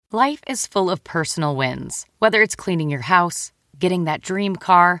Life is full of personal wins, whether it's cleaning your house, getting that dream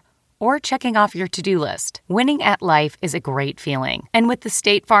car, or checking off your to-do list. Winning at life is a great feeling. And with the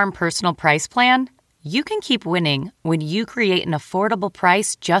State Farm Personal Price Plan, you can keep winning when you create an affordable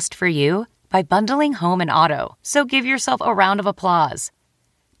price just for you by bundling home and auto. So give yourself a round of applause.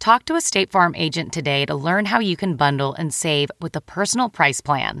 Talk to a State Farm agent today to learn how you can bundle and save with the Personal Price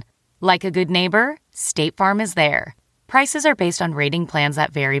Plan. Like a good neighbor, State Farm is there. Prices are based on rating plans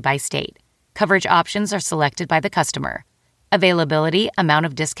that vary by state. Coverage options are selected by the customer. Availability, amount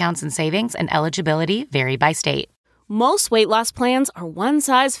of discounts and savings, and eligibility vary by state. Most weight loss plans are one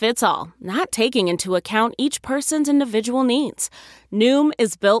size fits all, not taking into account each person's individual needs. Noom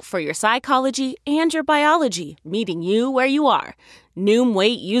is built for your psychology and your biology, meeting you where you are. Noom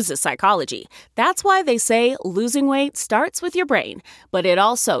Weight uses psychology. That's why they say losing weight starts with your brain, but it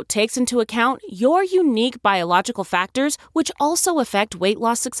also takes into account your unique biological factors, which also affect weight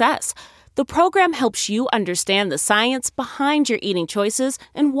loss success. The program helps you understand the science behind your eating choices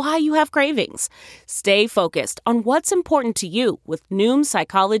and why you have cravings. Stay focused on what's important to you with Noom's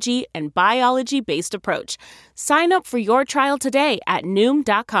psychology and biology-based approach. Sign up for your trial today at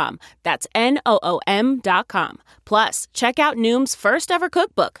Noom.com. That's Noom.com. Plus, check out Noom's first ever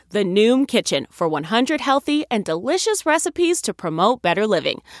cookbook, The Noom Kitchen, for 100 healthy and delicious recipes to promote better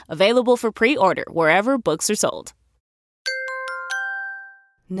living. Available for pre-order wherever books are sold.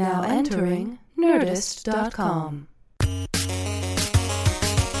 Now entering Nerdist.com.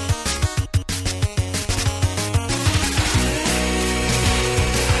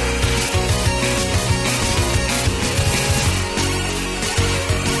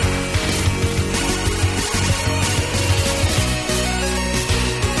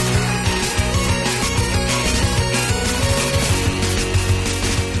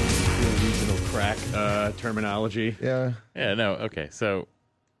 Regional crack terminology. Yeah. Yeah, no, okay, so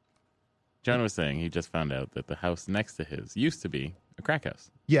John was saying he just found out that the house next to his used to be a crack house.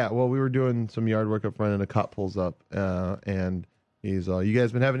 Yeah, well, we were doing some yard work up front, and a cop pulls up, and he's, you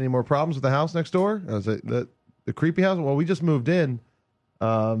guys been having any more problems with the house next door? I was like, the creepy house? Well, we just moved in.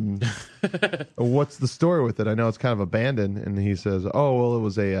 What's the story with it? I know it's kind of abandoned. And he says, oh, well, it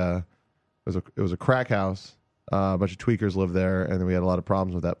was a crack house. A bunch of tweakers lived there, and we had a lot of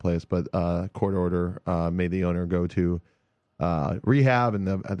problems with that place. But court order made the owner go to rehab, and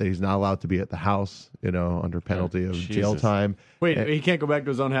that he's not allowed to be at the house, under penalty of jail time. Wait, he can't go back to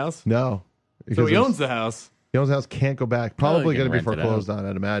his own house? No. So he owns the house. He owns the house, can't go back. Probably going to be foreclosed out. on,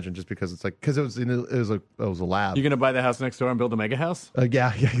 I'd imagine, just because it's because it was a lab. You're going to buy the house next door and build a mega house?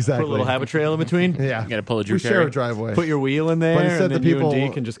 Yeah, exactly. Put a little habit trail in between? Yeah. You got to pull a Drew We share Carey. a driveway. Put your wheel in there, But he said and then the you people- and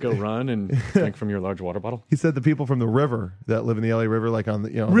D can just go run and drink from your large water bottle. He said the people from the river that live in the LA River, like on the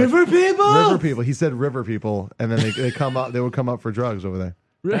River people? River people. He said river people, and then they come up. They would come up for drugs over there.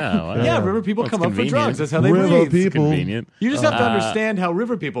 wow. Yeah, river people Well, come it's up for convenient. drugs. That's how they River breathe. people. Convenient. You just have to understand how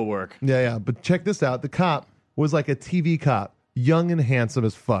river people work. Yeah. But check this out. The cop was like a TV cop, young and handsome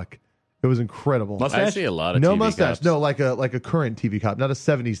as fuck. It was incredible. Mustache? I see a lot of No TV mustache. cops. No, like a current TV cop, not a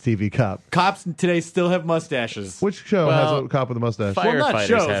 '70s TV cop. Cops today still have mustaches. Which show Well, has a cop with a mustache? Well, not Firefighters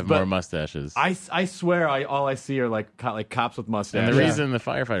shows, have but more mustaches. I swear all I see are like cops with mustaches. And the reason the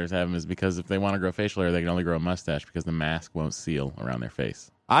firefighters have them is because if they want to grow facial hair, they can only grow a mustache because the mask won't seal around their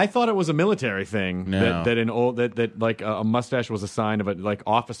face. I thought it was a military thing. No. that like a mustache was a sign of it. Like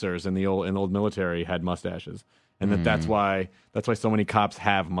officers in the old military had mustaches, and that's why so many cops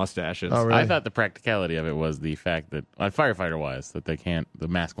have mustaches. Oh, really? I thought the practicality of it was the fact that, firefighter wise, that the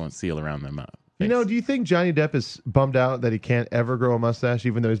mask won't seal around them. Do you think Johnny Depp is bummed out that he can't ever grow a mustache,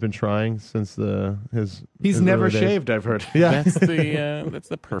 even though he's been trying since He's never early days? shaved. I've heard. Yeah. That's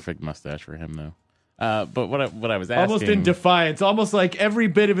the perfect mustache for him, though. But what I was asking, Almost in defiance, almost like every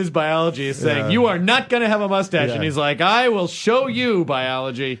bit of his biology is saying, "You are not going to have a mustache," Yeah. and he's like, "I will show you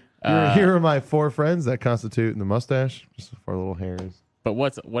biology." Here are my 4 friends that constitute the mustache. Just 4 little hairs. But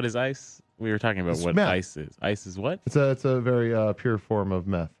what is ice? We were talking about It's what meth. ice is. Ice is what? It's a very pure form of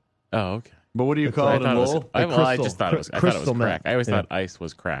meth. Oh, okay. But what do you It's call like- it in I thought it was. Lowell? I crystal- just thought it was. I thought it crystal was meth. crack. I always Yeah. thought ice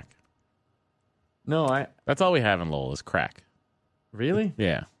was crack. No, That's all we have in Lowell is crack. really.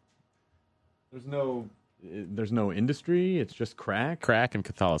 Yeah, There's no industry. It's just crack. crack and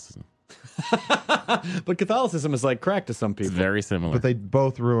Catholicism. But Catholicism is like crack to some It's people. very similar. But they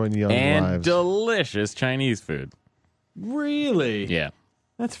both ruin young and lives. delicious Chinese food. Really? Yeah,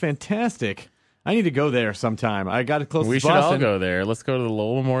 That's fantastic. I need to go there sometime. I got it close we to should all Boston. go there. Let's go to the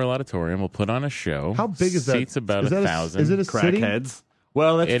Lowell Memorial Auditorium. We'll put on a show. How big is that? Seats about Is that 1,000. Is it a city? Crackheads.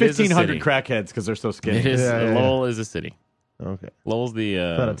 Well, that's It is a 1,500 city. crackheads because they're so skinny. It is. Yeah, yeah, Lowell is a city. Okay. Lowell's the.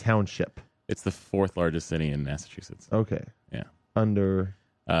 It's not a township. It's the 4th largest city in Massachusetts. Okay. Yeah. Under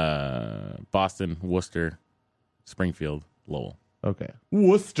Boston, Worcester, Springfield, Lowell. Okay.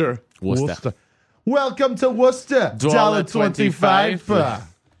 Worcester. Welcome to Worcester.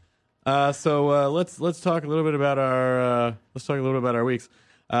 $1.25. So let's talk a little bit about our weeks.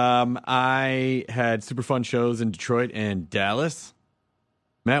 I had super fun shows in Detroit and Dallas.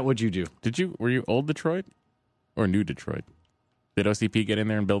 Matt, what'd you do? Were you old Detroit or new Detroit? Did OCP get in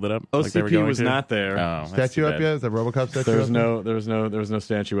there and build it up? OCP was not there. Oh, Statue up yet? Is that RoboCop statue? There was no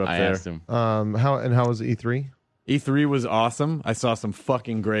statue up I there. asked him. How was E3? E3 was awesome. I saw some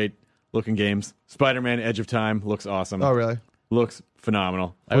fucking great looking games. Spider-Man: Edge of Time looks awesome. Oh, really? Looks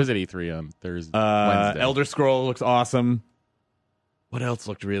phenomenal. I was at E3 on Thursday. Wednesday. Elder Scroll looks awesome. What else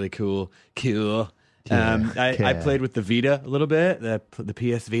looked really cool? Yeah, I played with the Vita a little bit, the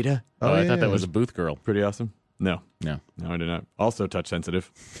PS Vita. Oh, I thought yeah. that was a booth girl. Pretty awesome. No, I did not. Also touch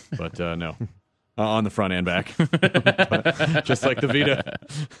sensitive, but no. On the front and back. But, just like the Vita.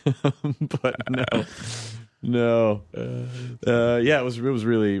 But no. Yeah, it was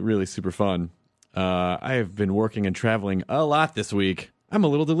really, really super fun. I have been working and traveling a lot this week. I'm a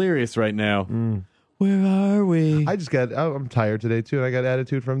little delirious right now. Where are we? I'm tired today too, and I got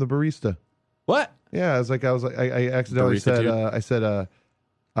attitude from the barista. What? Yeah, I accidentally said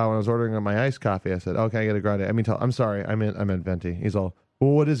when I was ordering my iced coffee, I said, "Okay, I get a grande." I mean, I'm sorry, I meant venti. He's all,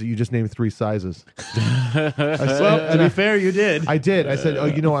 "Well, what is it? You just named 3 sizes." To be fair, you did. I did. I said,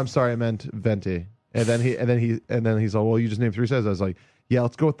 "Oh, I'm sorry, I meant venti." And then he's all, "Well, you just named 3 sizes." I was like, "Yeah,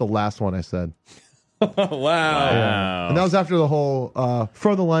 let's go with the last one." I said. Wow. And that was after the whole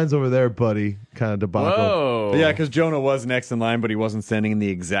from the lines over there, buddy, kind of debacle. Whoa. Yeah, because Jonah was next in line, but he wasn't standing in the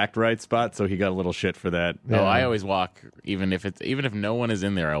exact right spot, so he got a little shit for that. Oh, I always walk, even if no one is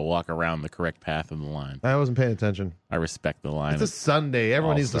in there, I'll walk around the correct path of the line. I wasn't paying attention. I respect the line. It's a Sunday.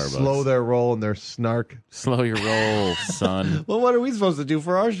 Everyone all needs to Starbucks. slow their roll and their snark. Slow your roll, son. Well, what are we supposed to do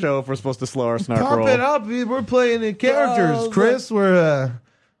for our show if we're supposed to slow our snark Pump roll? it up. We're playing the characters, Oh, Chris. We're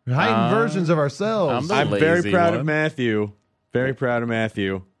heightened versions of ourselves. I'm I'm the very lazy proud one. of Matthew. Very proud of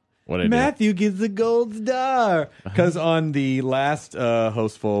Matthew. What I do? Matthew gets the gold star because on the last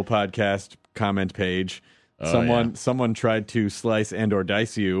Hostful podcast comment page, someone tried to slice and or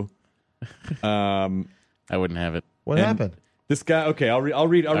dice you. I wouldn't have it. What happened? This guy. Okay, I'll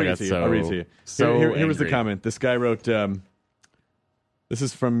read it got to you. so- I'll read it to you. so Here was the angry. comment. This guy wrote. This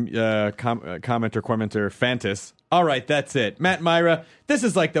is from commenter Fantas. All right, that's it. Matt and Myra, this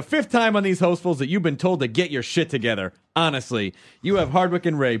is like the 5th time on these Hostfuls that you've been told to get your shit together. Honestly, you have Hardwick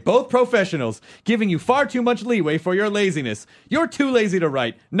and Ray, both professionals, giving you far too much leeway for your laziness. You're too lazy to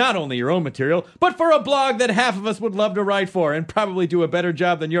write, not only your own material, but for a blog that half of us would love to write for and probably do a better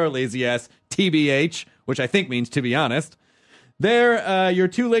job than your lazy ass, TBH, which I think means to be honest. You're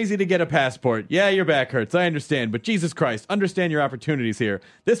too lazy to get a passport. Yeah, your back hurts. I understand. But Jesus Christ, understand your opportunities here.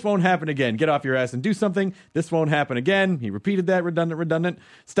 This won't happen again. Get off your ass and do something. This won't happen again. He repeated that. Redundant.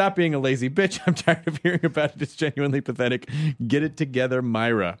 Stop being a lazy bitch. I'm tired of hearing about it. It's genuinely pathetic. Get it together,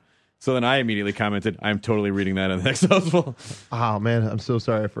 Myra. So then I immediately commented, I'm totally reading that on the next Hostful. Oh, man. I'm so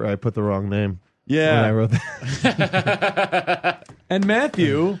sorry I put the wrong name. Yeah. When I wrote that. And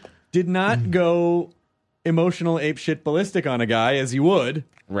Matthew did not go emotional apeshit ballistic on a guy as you would.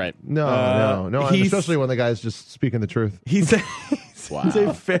 Right. No. Especially when the guy's just speaking the truth. He's a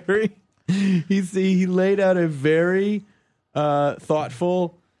very he laid out a very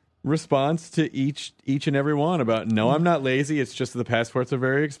thoughtful response to each and every one about no, I'm not lazy. It's just the passports are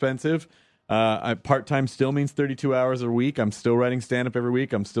very expensive. Part-time still means 32 hours a week. I'm still writing stand-up every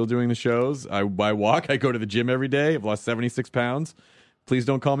week. I'm still doing the shows. I walk. I go to the gym every day. I've lost 76 pounds. Please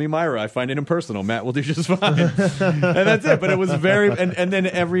don't call me Myra. I find it impersonal. Matt will do just fine. And that's it. But it was very... And then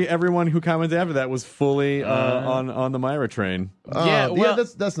everyone who commented after that was fully on the Myra train.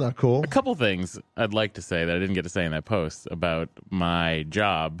 That's not cool. A couple things I'd like to say that I didn't get to say in that post about my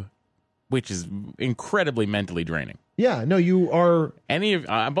job, which is incredibly mentally draining. Yeah, no, you are...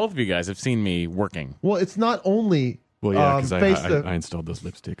 Both of you guys have seen me working. Well, it's not only... Well, yeah, because I installed those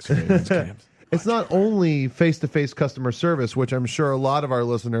lipsticks for Ravens cams. It's not only face-to-face customer service, which I'm sure a lot of our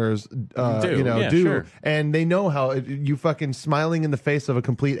listeners do, Sure. and they know how you fucking smiling in the face of a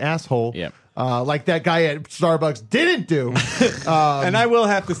complete asshole, Yep. like that guy at Starbucks didn't do. And I will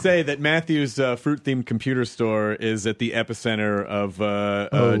have to say that Matthew's fruit-themed computer store is at the epicenter of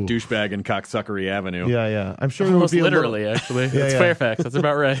douchebag and cocksuckery avenue. Yeah. I'm sure Almost it would be literally, actually. It's yeah. Fairfax. That's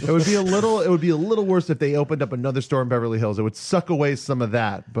about right. It would be a little worse if they opened up another store in Beverly Hills. It would suck away some of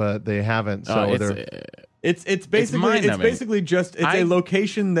that, but they haven't. So It's basically just a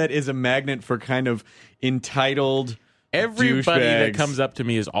location that is a magnet for kind of entitled everybody that douchebags. comes up to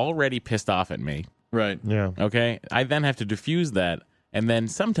me is already pissed off at me. Right. yeah. Okay? I then have to diffuse that and then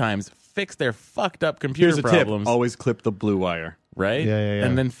sometimes fix their fucked up computer Here's a problems. tip: always clip the blue wire. Right? Yeah.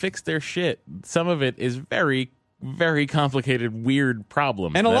 And then fix their shit. Some of it is very, very complicated, weird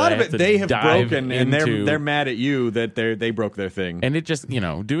problems. And a that lot I of it to they have dive broken, and into. they're mad at you that they broke their thing. And it just,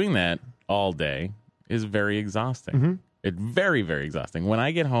 doing that all day is very exhausting. Mm-hmm. It's very, very exhausting. When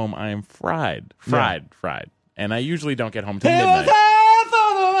I get home, I am fried. And I usually don't get home till midnight.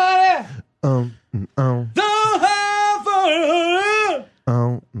 Yeah,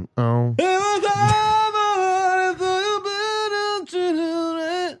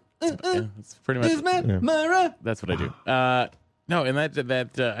 it's pretty much. That's what I do. No, and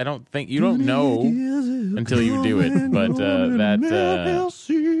that I don't think you don't know until you do it, but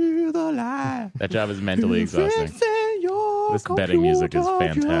that job is mentally exhausting. This betting music is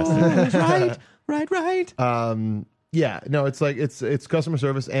fantastic. Right. Yeah, no, it's like it's customer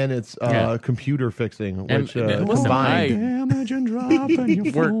service and it's computer fixing, which listen, combined.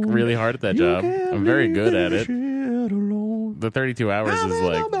 I work really hard at that job. I'm very good at it. The 32 hours is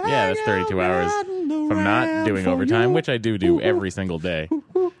like, that's 32 hours from not doing overtime, which I do every single day.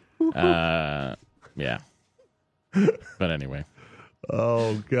 Yeah. But anyway.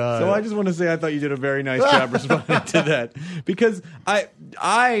 Oh God! So I just want to say I thought you did a very nice job responding to that, because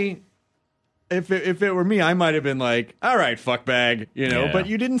if it were me, I might have been like, all right, fuckbag, Yeah. But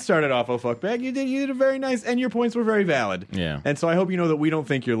you didn't start it off a fuckbag. You did a very nice, and your points were very valid. Yeah. And so I hope you know that we don't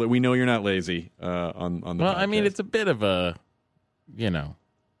think we know you're not lazy on the. Well, podcast. I mean, it's a bit of a,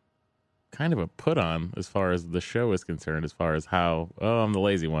 kind of a put on as far as the show is concerned, as far as how, I'm the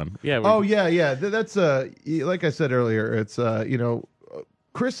lazy one. Yeah. Yeah. That's like I said earlier. It's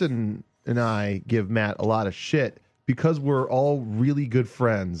Chris and I give Matt a lot of shit because we're all really good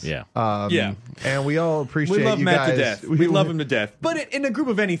friends. Yeah. And we all appreciate. We love you Matt guys. to death. We love him to death. But in a group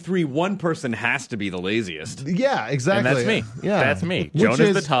of any three, one person has to be the laziest. Yeah, exactly. And that's me. Yeah, That's me. Which Joan is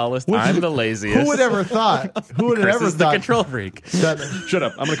the is- tallest. which I'm is- the laziest. Who would ever thought? Who would have Chris ever is the thought? control freak. Shut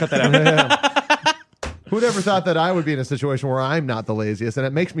up. I'm going to cut that out. Who'd ever thought that I would be in a situation where I'm not the laziest, and it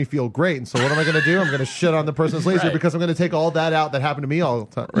makes me feel great. And so what am I going to do? I'm going to shit on the person that's lazier Right. because I'm going to take all that out that happened to me all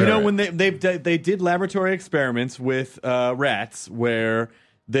the time. You know, when they did laboratory experiments with rats where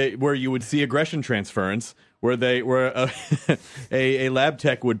you would see aggression transference, where a lab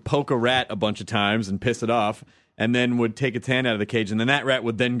tech would poke a rat a bunch of times and piss it off, and then would take its hand out of the cage, and then that rat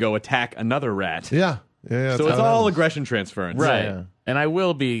would then go attack another rat. Yeah. So it's all aggression transference. Right. Yeah. And I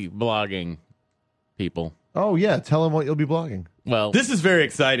will be blogging people. Oh yeah, tell them what you'll be blogging. Well, This is very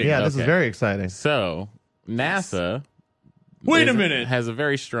exciting. Yeah, this is Okay. very exciting. so NASA Wait a minute. has a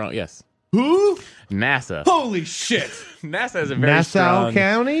very strong Who? NASA. Holy shit. NASA has a very Nassau strong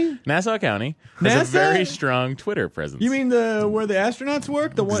County. Nassau County has NASA? a very strong Twitter presence. You mean where the astronauts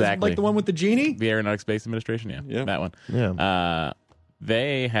work? The one, Exactly. like the one with the genie? the Aeronautics Space Administration? Yeah. That one. Yeah.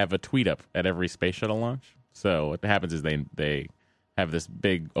 They have a tweet up at every space shuttle launch. So what happens is they have this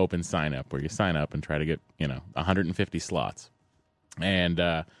big open sign up where you sign up and try to get 150 slots. And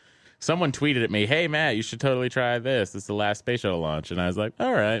someone tweeted at me, "Hey Matt, you should totally try this. This is the last space shuttle launch." And I was like,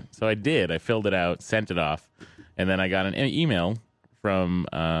 "All right." So I did. I filled it out, sent it off, and then I got an email from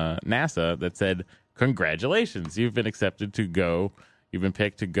NASA that said, "Congratulations, you've been accepted to go. You've been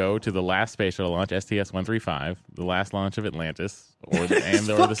picked to go to the last space shuttle launch, STS-135, the last launch of Atlantis, or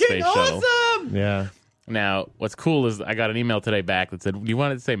the space shuttle." Awesome! Yeah. Now, what's cool is I got an email today back that said, "Do you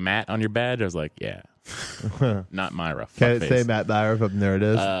want it to say Matt on your badge?" I was like, "Yeah." Not Myra. Can it Fuckface. say Matt Bauer? But there it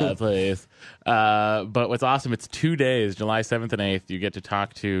is. Please. But what's awesome, it's 2 days, July 7th and 8th. You get to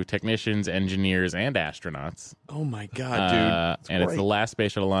talk to technicians, engineers, and astronauts. Oh my god, dude. And it's the last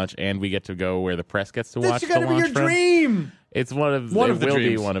space shuttle launch, and we get to go where the press gets to This watch you the gotta be launch your from. dream. It's one of One it of the will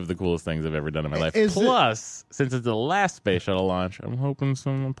dreams. be one of the coolest things I've ever done in my life. Is it- Plus, since it's the last space shuttle launch, I'm hoping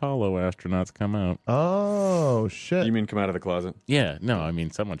some Apollo astronauts come out. Oh shit. You mean come out of the closet? Yeah, no, I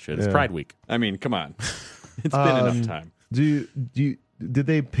mean someone should. It's Yeah. Pride Week. I mean, come on. It's been enough time. Did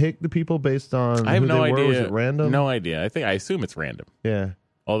they pick the people based on I have who no they idea. were? Was it random? No idea. I assume it's random. Yeah.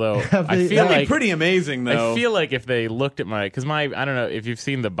 Although Have I they- feel That'd be like pretty amazing, though. I feel like if they looked at I don't know if you've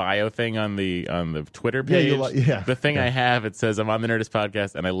seen the bio thing on the Twitter Yeah, page. you like- yeah. The thing Yeah. I have, it says I'm on the Nerdist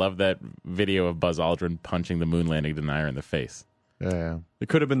podcast, and I love that video of Buzz Aldrin punching the moon landing denier in the face. Yeah. It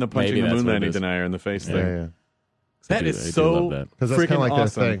could have been the punching Maybe the that's moon what it landing is. denier in the face Yeah. thing. Yeah. That I do is love that. Because that's freaking kind of like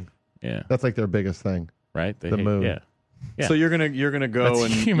awesome. their thing. Yeah, That's like their biggest thing. right. The moon. Yeah. Yeah. So you're gonna go That's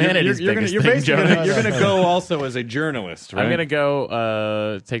and humanity's you're gonna biggest you're thing, basically Jonah. you're gonna go also as a journalist, right? I'm gonna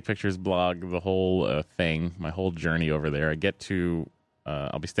go take pictures, blog the whole thing, my whole journey over there. I get to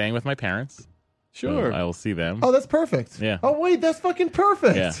I'll be staying with my parents. Sure. I will see them. Oh, that's perfect. Yeah. Oh, wait, that's fucking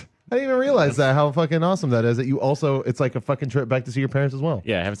perfect. Yeah. I didn't even realize that how fucking awesome that is. That you also, it's like a fucking trip back to see your parents as well.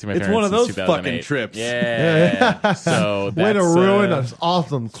 Yeah, I haven't seen my It's parents one of since those 2008. fucking trips. Yeah. So that's, Way to ruin an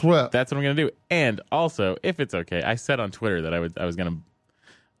awesome trip. That's what I'm gonna do. And also, if it's okay, I said on Twitter that I was gonna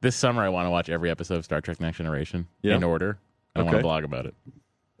this summer I want to watch every episode of Star Trek Next Generation in order. And I want to blog about it.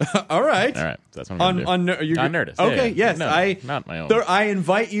 All right. All right, so that's what I'm gonna do. On Nerdist. Okay, Yeah. yes, No, not my own. I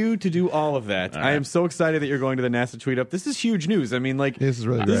invite you to do all of that. All I right. am so excited that you're going to the NASA tweet up. This is huge news. I mean, like This is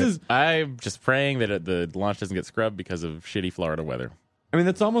really this great. is. I'm just praying that the launch doesn't get scrubbed because of shitty Florida weather. I mean,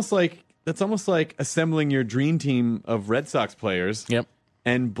 that's almost like assembling your dream team of Red Sox players Yep.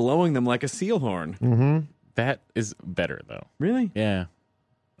 and blowing them like a seal horn. Mm-hmm. That is better though. Really? Yeah.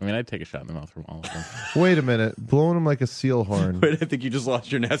 I mean, I'd take a shot in the mouth from all of them. Wait a minute, blowing him like a seal horn. Wait, I think you just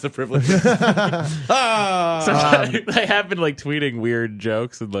lost your NASA privileges. Ah! I have been like tweeting weird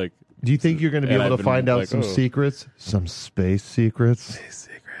jokes and like Do you think you're going to be And able I've to been find out like, some oh. secrets, some space secrets? secrets.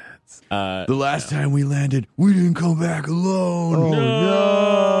 the last time we landed, we didn't come back alone.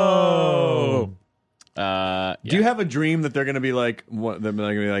 Oh no! Do you have a dream that they're going to be like? What, they're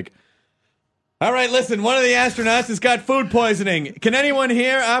going to be like? All right, listen. One of the astronauts has got food poisoning. Can anyone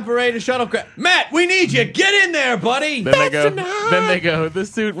here operate a shuttlecraft? Matt, we need you. Get in there, buddy. Then they go. The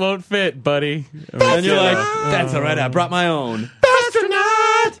suit won't fit, buddy. And you're like, that's all right. I brought my own.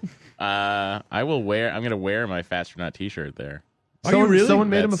 I'm gonna wear my Fastronaut T-shirt there. Are you really? Someone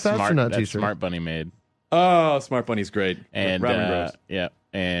made him a That's Fastronaut That's t-shirt. Smart Bunny made. Oh, Smart Bunny's great. And Robin Groves. yeah,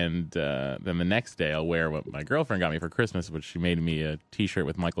 and then the next day I'll wear what my girlfriend got me for Christmas, which she made me a T-shirt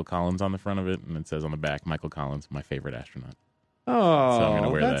with Michael Collins on the front of it, and it says on the back, "Michael Collins, my favorite astronaut." Oh, So I'm gonna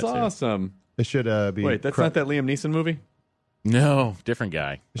wear that's that, too. awesome. It should be. Wait, that's not that Liam Neeson movie? No, different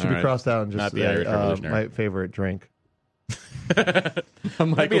guy. It should All be right. crossed out and Not just the Irish Revolutionary. my favorite drink.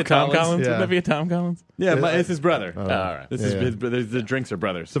 Would that be a Tom Collins? Yeah. Would that be a Tom Collins? Yeah, it's his brother. All right. This Yeah, is yeah. his brother. The drinks are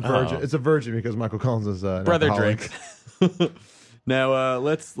brothers. It's a virgin. Oh. It's a virgin because Michael Collins is an Brother alcoholic. drinks. Now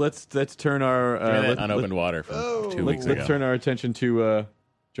let's turn our Give me that let's- unopened water from 2 weeks let's ago. turn our attention to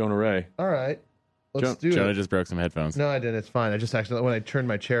Jonah Ray. All right, let's Jo- do Jonah it. just broke some headphones. No, I didn't. It's fine. I just accidentally when I turned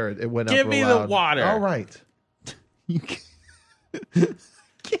my chair, it went up. Give real me the loud. water. All right.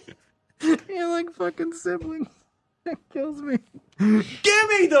 You're like fucking siblings. That kills me. Give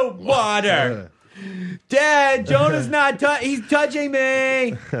me the water, Dad. Jonah's not. He's touching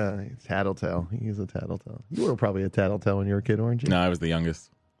me. He's tattletale. He's a tattletale. You were probably a tattletale when you were a kid, weren't you? No, I was the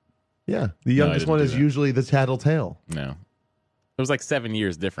youngest. Yeah, the No, I youngest didn't one do is that. usually the tattletale. No. There was like 7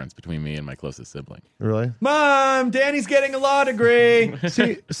 years difference between me and my closest sibling. Really? Mom, Danny's getting a law degree.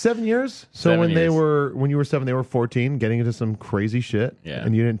 See, 7 years. So 7 when years. when you were 7, they were 14, getting into some crazy shit. Yeah.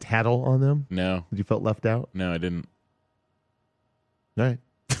 And you didn't tattle on them. No, You felt left out. no, I didn't. All right.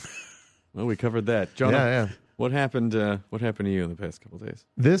 Well, we covered that. Jonah, Yeah. what happened? What happened to you in the past couple days?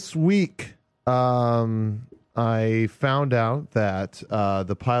 This week, I found out that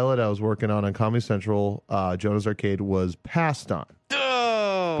the pilot I was working on Comedy Central, Jonah's Arcade, was passed on.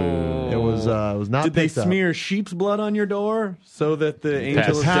 Oh, It was not. Did they picked up. smear sheep's blood on your door so that the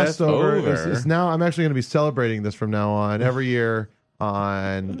angel of Passed death? over. over. It's now. I'm actually going to be celebrating this from now on every year.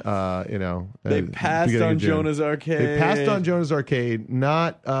 On They passed beginning on of June. Jonah's Arcade. They passed on Jonah's Arcade,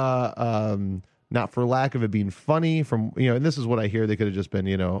 not for lack of it being funny. From and this is what I hear. They could have just been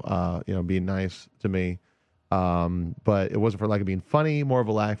being nice to me, but it wasn't for lack of being funny. More of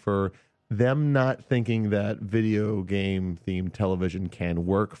a lack for them not thinking that video game themed television can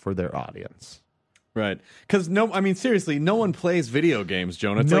work for their audience. Right. Because seriously, no one plays video games,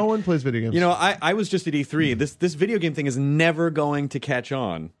 Jonah. It's No like, one plays video games. I was just at E3. This video game thing is never going to catch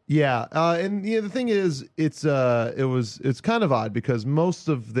on. Yeah, and the thing is, it's kind of odd because most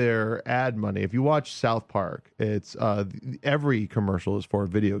of their ad money, if you watch South Park, it's every commercial is for a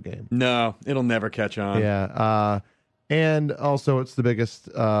video game. No, it'll never catch on. Yeah, and also it's the biggest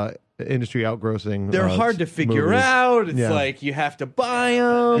industry outgrossing. They're hard to figure movies. out. It's Yeah. like you have to buy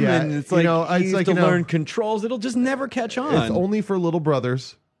them, Yeah, and it's you like know, you it's have like, to you know, learn controls. It'll just never catch on. It's only for little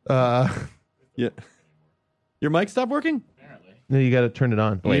brothers. Yeah. Your mic stopped working? No, you got to turn it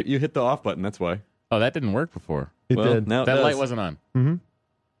on. Wait. You hit the off button. That's why. Oh, that didn't work before. It Well, did. now it That does. light wasn't on. Mm-hmm.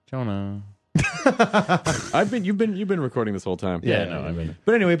 Jonah. You've been recording this whole time. Yeah, no, I mean,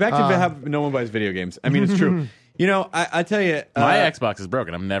 But anyway, back to how no one buys video games. I mean, it's true. I tell you, my Xbox is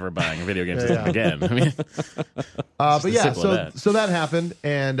broken. I'm never buying a video game system Yeah. again. I mean, But as yeah, simple as so that. that happened,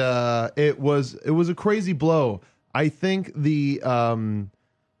 and it was a crazy blow. I think the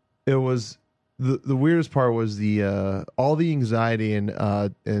weirdest part was the all the anxiety and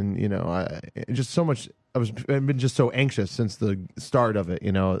just so much. I've been just so anxious since the start of it,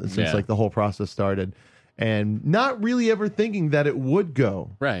 since Yeah. like the whole process started, and not really ever thinking that it would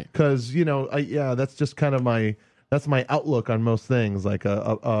go. Right. Because, that's just kind of my outlook on most things, like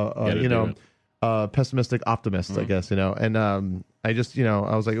a pessimistic optimist, I guess, and I just, it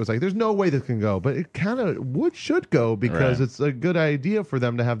was like, there's no way this can go, but it kind of should go because it's a good idea for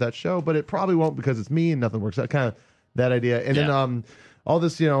them to have that show, but it probably won't because it's me and nothing works out, kind of that idea. And then all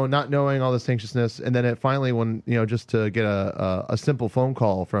this, not knowing, all this anxiousness, and then it finally, when, just to get a simple phone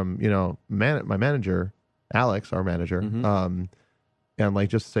call from, my manager, Alex, our manager, and like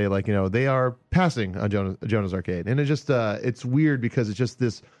just say like, they are passing on Jonah's Arcade. And it just, it's weird because it's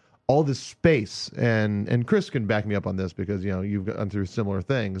just all this space, and Chris can back me up on this because you've gone through similar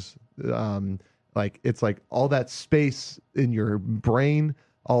things. Like it's like all that space in your brain,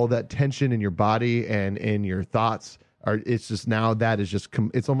 all that tension in your body and in your thoughts it's just now that is just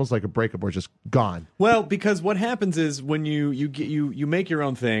it's almost like a breakup where it's just gone. Well, because what happens is when you make your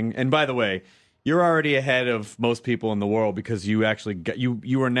own thing, and by the way, you're already ahead of most people in the world because you actually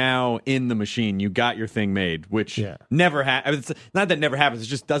you are now in the machine. You got your thing made, which never happens. It's not that never happens. It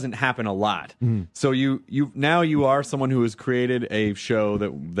just doesn't happen a lot. So you are someone who has created a show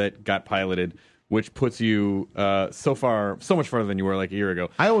that got piloted, which puts you so much farther than you were like a year ago.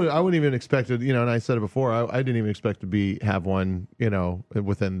 I wouldn't even expect it, and I said it before. I didn't even expect to have one,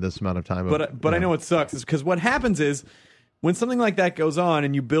 within this amount of time. But I know what sucks is because what happens is, when something like that goes on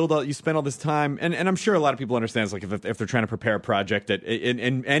and you spend all this time, and I'm sure a lot of people understand, it's like if they're trying to prepare a project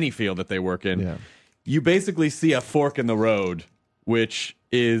in any field that they work in, you basically see a fork in the road, which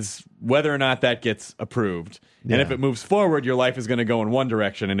is whether or not that gets approved. And if it moves forward, your life is going to go in one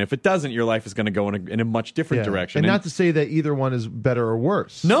direction. And if it doesn't, your life is going to go in a much different direction. And not to say that either one is better or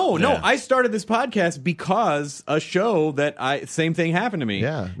worse. No. I started this podcast because a show same thing happened to me.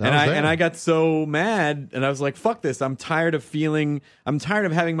 Yeah. And I got so mad, and I was like, fuck this. I'm tired of having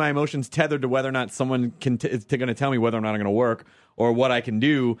my emotions tethered to whether or not someone is going to tell me whether or not I'm going to work or what I can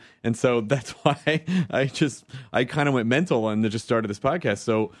do. And so that's why I kind of went mental and just started this podcast.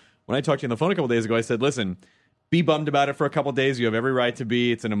 So when I talked to you on the phone a couple days ago, I said, listen, be bummed about it for a couple days. You have every right to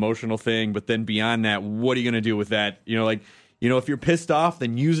be. It's an emotional thing. But then beyond that, what are you going to do with that? If you're pissed off,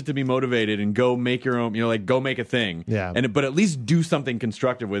 then use it to be motivated and go make your own, go make a thing. Yeah. But at least do something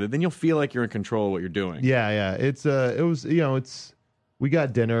constructive with it. Then you'll feel like you're in control of what you're doing. Yeah. We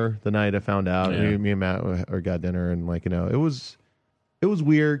got dinner the night I found out. Yeah. Me and Matt got dinner, and it was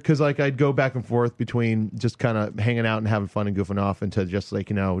weird because I'd go back and forth between just kind of hanging out and having fun and goofing off into just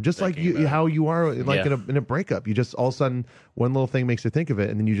how you are in a breakup. You just all of a sudden one little thing makes you think of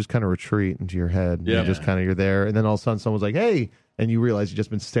it, and then you just kind of retreat into your head. And you just you're there, and then all of a sudden someone's like, "Hey," and you realize you've just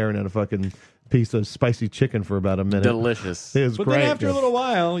been staring at a fucking piece of spicy chicken for about a minute. Delicious. It was but great. Then after a little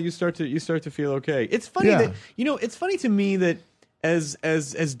while, you start to feel okay. It's funny that it's funny to me that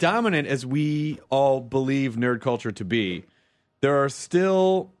as dominant as we all believe nerd culture to be, there are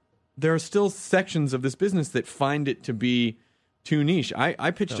still sections of this business that find it to be too niche.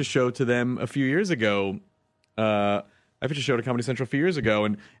 I pitched a show to them a few years ago. I pitched a show to Comedy Central a few years ago,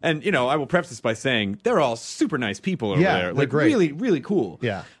 and I will preface this by saying they're all super nice people over there, like great. really really cool.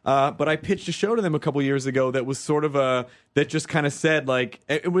 Yeah. But I pitched a show to them a couple years ago that was sort of that just kind of said like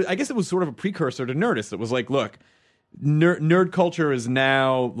I guess it was sort of a precursor to Nerdist. It was like, look, nerd culture is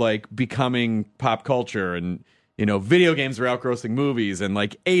now like becoming pop culture, and video games are outgrossing movies, and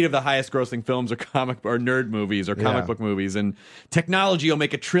like 8 of the highest grossing films are nerd movies or comic book movies, and technology will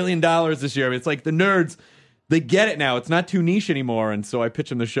make $1 trillion this year. I mean, it's like the nerds, they get it now. It's not too niche anymore. And so I pitched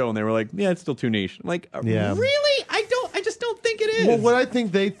them the show, and they were like, "Yeah, it's still too niche." I'm like, "Really? I just don't think it is." Well, what I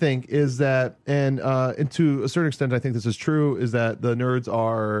think they think is that, and to a certain extent, I think this is true, is that the nerds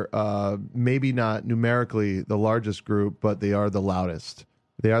are maybe not numerically the largest group, but they are the loudest.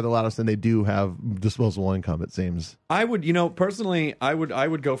 They are the loudest, and they do have disposable income, it seems. I would, personally, I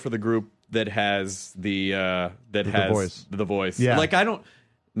would go for the group that has the voice. The voice. Yeah. Like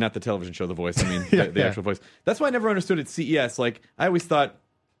not the television show The Voice. I mean the actual voice. That's why I never understood at CES. Like I always thought,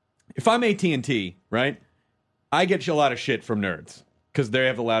 if I'm AT&T, right, I get a lot of shit from nerds because they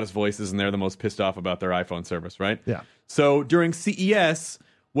have the loudest voices and they're the most pissed off about their iPhone service, right? Yeah. So during CES,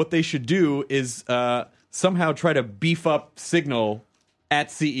 what they should do is somehow try to beef up Signal at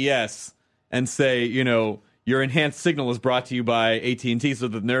CES and say, your enhanced signal is brought to you by AT&T, so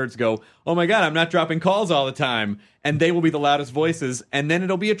the nerds go, "Oh my God, I'm not dropping calls all the time," and they will be the loudest voices, and then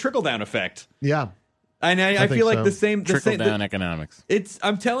it'll be a trickle-down effect. Yeah. And I feel like so. the same Trickle-down economics.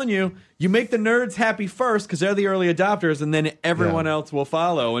 I'm telling you, you make the nerds happy first because they're the early adopters, and then everyone else will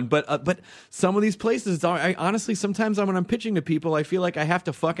follow. And but some of these places, I honestly, sometimes when I'm pitching to people, I feel like I have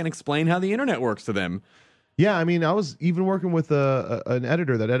to fucking explain how the internet works to them. Yeah, I mean, I was even working with an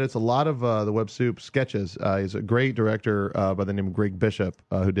editor that edits a lot of the Web Soup sketches. He's a great director by the name of Greg Bishop,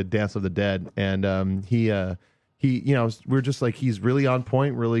 who did Dance of the Dead, and he, you know, we're just like, he's really on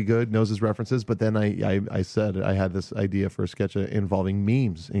point, really good, knows his references. But then I said I had this idea for a sketch involving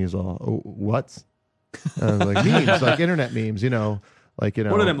memes, and he's all, oh, what? I was like, memes, like internet memes, you know. Like, you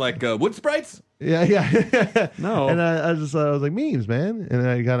know, What are them, like wood sprites? Yeah. No. And I was like, memes, man. And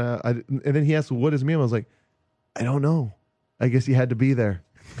and then he asked, what is a meme? I was like, I don't know. I guess you had to be there.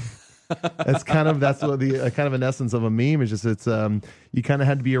 That's what the kind of an essence of a meme is. Just it's you kind of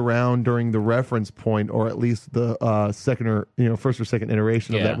had to be around during the reference point, or at least the second or first or second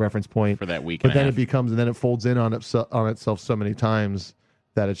iteration of that reference point for that week. But then it folds in on itself so many times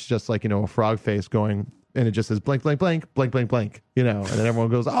that it's just like, a frog face going. And it just says blank, blank, blank, blank, blank, blank, and then everyone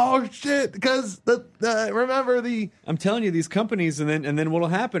goes, "Oh shit!" Because remember the. I'm telling you, these companies, and then what'll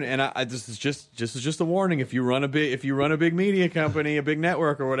happen? And this is just a warning. If you run a big media company, a big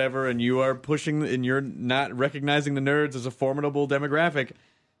network or whatever, and you are pushing and you're not recognizing the nerds as a formidable demographic,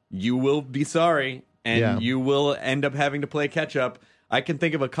 you will be sorry, and you will end up having to play catch up. I can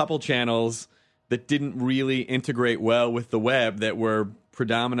think of a couple channels that didn't really integrate well with the web that were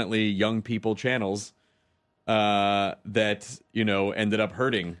predominantly young people channels. That ended up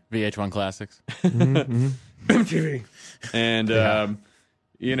hurting VH1 Classics, MTV, and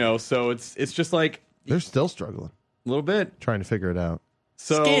so it's just like they're still struggling a little bit, trying to figure it out.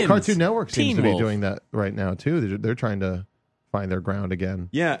 So Skins. Cartoon Network seems to be Wolf. doing that right now too. They're trying to find their ground again.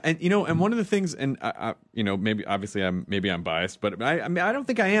 Yeah, and and one of the things, and maybe obviously I'm biased, but I mean I don't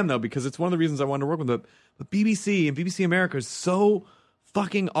think I am though, because it's one of the reasons I wanted to work with them. But BBC and BBC America is so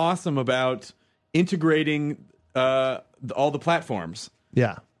fucking awesome about integrating all the platforms.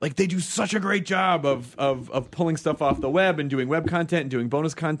 Yeah. Like they do such a great job of pulling stuff off the web and doing web content and doing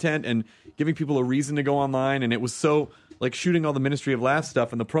bonus content and giving people a reason to go online. And it was so like shooting all the Ministry of Laughs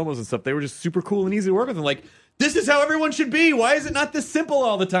stuff and the promos and stuff. They were just super cool and easy to work with. And like, this is how everyone should be. Why is it not this simple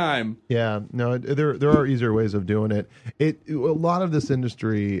all the time? Yeah, no, there are easier ways of doing it. A lot of this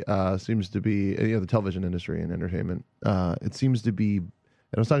industry seems to be, the television industry and entertainment. It seems to be.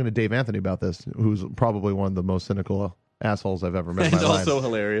 And I was talking to Dave Anthony about this, who's probably one of the most cynical assholes I've ever met in my And life. also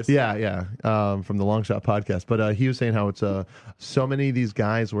hilarious. Yeah. From the Long Shot podcast. But he was saying how it's so many of these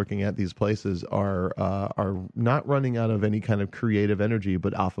guys working at these places are not running out of any kind of creative energy,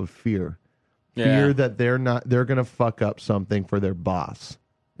 but off of fear. Yeah. Fear that they're going to fuck up something for their boss.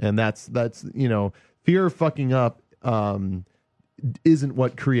 And that's fear of fucking up isn't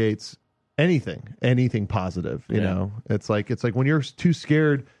what creates anything positive. You know, it's like when you're too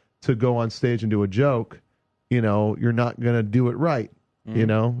scared to go on stage and do a joke, you're not gonna do it right.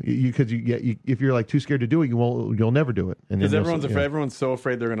 If you're like too scared to do it, you'll never do it. Because everyone's so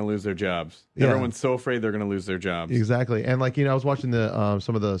afraid they're gonna lose their jobs. Yeah. Everyone's so afraid they're gonna lose their jobs. Exactly. And like I was watching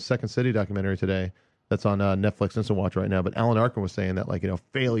some of the Second City documentary today that's on Netflix Instant Watch right now. But Alan Arkin was saying that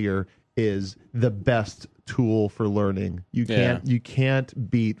failure is the best tool for learning. You can't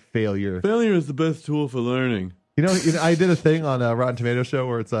beat failure. Failure is the best tool for learning. I did a thing on a Rotten Tomatoes show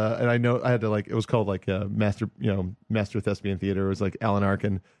where it's and I know I had to it was called Master Thespian Theater. It was like Alan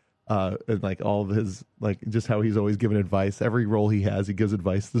Arkin and like all of his just how he's always giving advice. Every role he has, he gives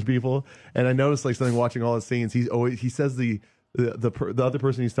advice to people. And I noticed something watching all his scenes. He says the other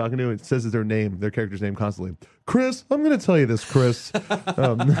person he's talking to, it says their character's name constantly. Chris, I'm going to tell you this, Chris.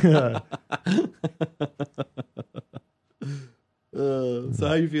 So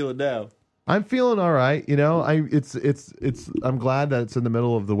how you feeling now? I'm feeling all right. I'm glad that it's in the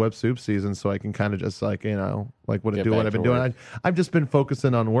middle of the Web Soup season, so I can kind of just what Get I've been back to doing. work. I've just been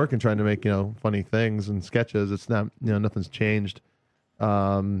focusing on work and trying to make funny things and sketches. It's not nothing's changed.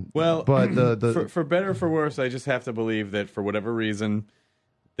 Well, but for better or for worse, I just have to believe that for whatever reason,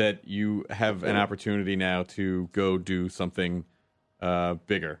 that you have an opportunity now to go do something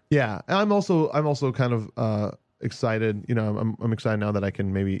bigger. Yeah, I'm also kind of excited. I'm excited now that I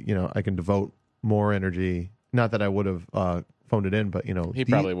can maybe I can devote more energy. Not that I would have phoned it in, but he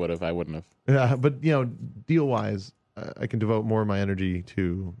probably would have. I wouldn't have. Yeah, but deal wise, I can devote more of my energy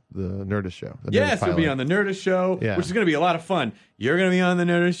to the Nerdist show. Yes, you'll be on the Nerdist show, Yeah. which is going to be a lot of fun. You're going to be on the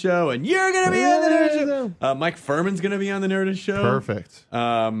Nerdist show, and you're going to be on the Nerdist show. Mike Furman's going to be on the Nerdist show. Perfect.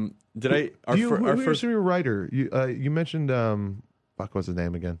 Did I? Who's your writer? You mentioned what's his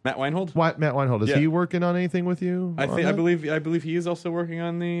name again? Matt Weinhold. Matt Weinhold. Is Yeah. he working on anything with you? I believe he is also working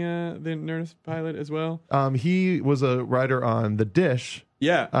on the Nerdist pilot as well. He was a writer on The Dish.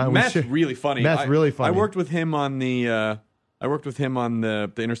 Yeah, Matt's really funny. Matt's really funny. I worked with him on the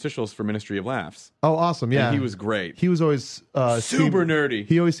interstitials for Ministry of Laughs. Oh, awesome! Yeah, And he was great. He was always Super nerdy.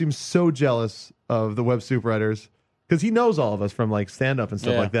 He always seems so jealous of the Web Soup writers. Because he knows all of us from like stand up and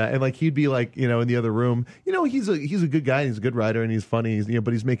stuff like that, and like he'd be like, in the other room, he's a good guy, and he's a good writer, and he's funny,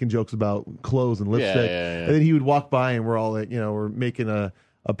 but he's making jokes about clothes and lipstick, and then he would walk by, and we're all like, we're making a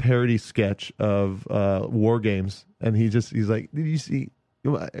parody sketch of war games, and he's like, did you see?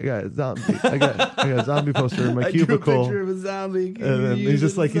 I got a zombie. I got a zombie poster in my cubicle. I drew a picture of a zombie. And then he's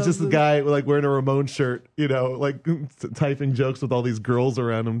just the guy like wearing a Ramon shirt, like typing jokes with all these girls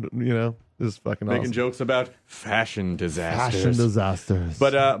around him, Just fucking making awesome. jokes about fashion disasters.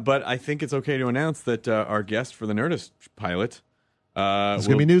 But I think it's okay to announce that our guest for the Nerdist pilot. It's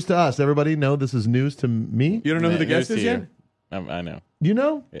gonna be news to us. Everybody know this is news to me. You don't know who the guest is yet? I know. You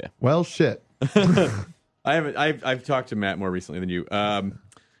know? Yeah. Well, shit. I haven't. I've talked to Matt more recently than you.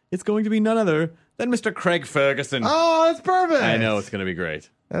 It's going to be none other than Mr. Craig Ferguson. Oh, that's perfect. I know it's going to be great.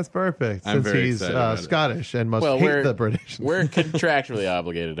 That's perfect. I'm Since very he's excited about it. Scottish and must hate the British. We're contractually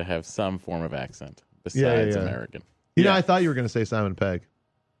obligated to have some form of accent besides American. I thought you were going to say Simon Pegg.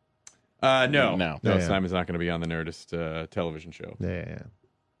 No. Yeah. Simon's not going to be on the Nerdist television show. Yeah.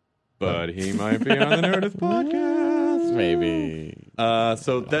 But he might be on the Nerdist podcast. Maybe.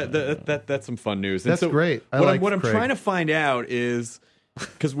 So that's some fun news. That's great. What I'm trying to find out is,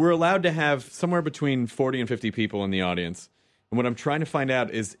 because we're allowed to have somewhere between 40 and 50 people in the audience. And what I'm trying to find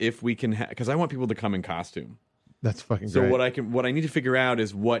out is if we can, because I want people to come in costume. That's fucking So great. what I need to figure out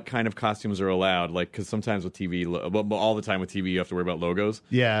is what kind of costumes are allowed. Like, because sometimes with TV, all the time with TV, you have to worry about logos.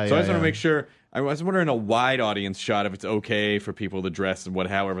 Yeah. So I just want to make sure. I was wondering a wide audience shot if it's okay for people to dress and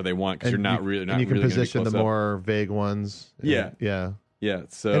however they want, because you're not really not and you can really position the gonna be close up. more vague ones. Yeah. Yeah.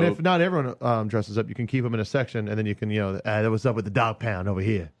 So And if not everyone dresses up, you can keep them in a section, and then you can, that was up with the dog pound over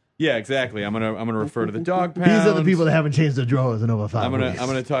here. yeah, exactly. I'm gonna refer to the dog pound. These are the people that haven't changed their drawers in over 5 weeks. I'm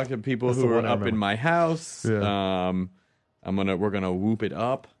gonna talk to people That's who the are one I up in remember. my house. Yeah. We're gonna whoop it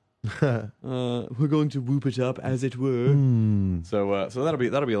up. We're going to whoop it up, as it were. So that'll be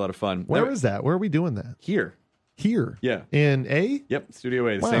a lot of fun. Where is that? Where are we doing that? Here? Here. Yeah. In A? Yep, Studio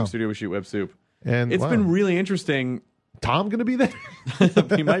A, the Wow. same studio we shoot Web Soup. And It's been really interesting. Tom going to be there?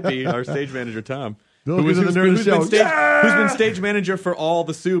 He might be our stage manager, Tom. Welcome to the Nerdist Show. Who's been stage manager for all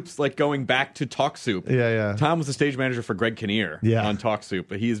the soups, like going back to Talk Soup. Yeah. Tom was the stage manager for Greg Kinnear on Talk Soup,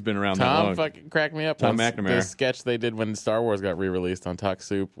 but he's been around that Tom long. fucking cracked me up. Tom once. McNamara. The sketch they did when Star Wars got re-released on Talk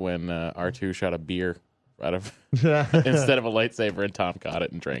Soup when R2 shot a beer out of instead of a lightsaber, and Tom caught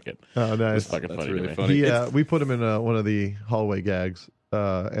it and drank it. Oh, It was nice. fucking That's funny really to me. funny. We put him in one of the hallway gags,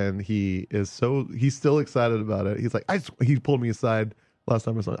 and he's still excited about it. He's like, he pulled me aside last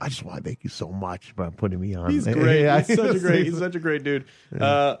time I saw him. I just want to thank you so much for putting me on. He's great. Yeah, He's such a great dude.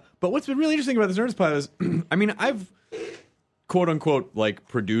 But what's been really interesting about this Nerdist pilot is, I mean, I've quote unquote like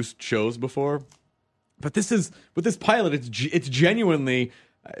produced shows before, but this is with this pilot. It's genuinely.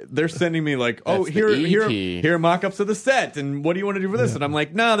 They're sending me like, oh, That's the here are mock-ups of the set, and what do you want to do for this? And I'm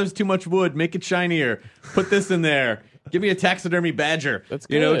like, nah, there's too much wood. Make it shinier. Put this in there. Give me a taxidermy badger. That's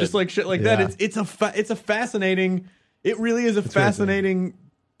good. good. Just like shit like Yeah. that. It's a fascinating. It really is a fascinating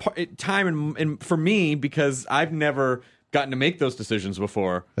time and for me, because I've never gotten to make those decisions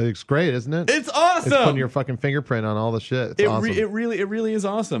before. It's great, isn't it? It's awesome. It's putting your fucking fingerprint on all the shit. It's awesome. It really is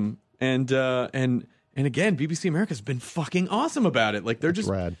awesome. And again, BBC America's been fucking awesome about it. Like they're just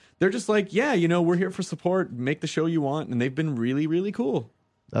rad. They're just like, yeah, we're here for support. Make the show you want, and they've been really, really cool.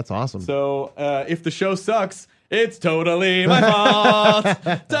 That's awesome. So if the show sucks, it's totally my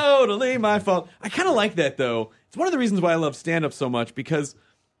fault. Totally my fault. I kind of like that though. It's one of the reasons why I love stand-up so much, because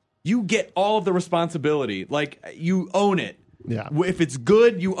you get all of the responsibility. Like you own it. Yeah. If it's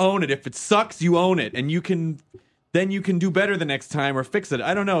good, you own it. If it sucks, you own it, and you can do better the next time or fix it.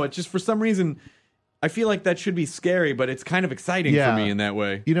 I don't know. It's just for some reason. I feel like that should be scary, but it's kind of exciting for me in that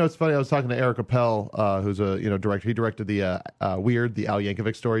way. It's funny. I was talking to Eric Appel, who's a director. He directed the Weird, the Al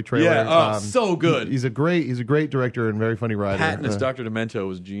Yankovic story trailer. Yeah, so good. He's a great director and very funny writer. Patton as Dr. Demento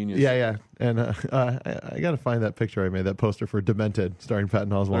was genius. Yeah. And I got to find that picture I made, that poster for Demented, starring Patton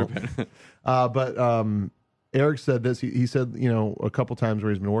Oswalt. But Eric said this. He said, a couple times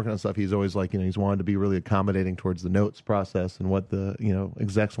where he's been working on stuff, he's always like, he's wanted to be really accommodating towards the notes process and what the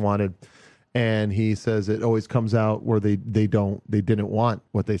execs wanted. And he says it always comes out where they didn't want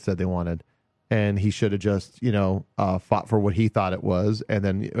what they said they wanted, and he should have just fought for what he thought it was, and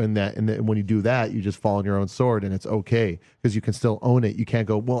then when you do that, you just fall on your own sword, and it's okay because you can still own it. You can't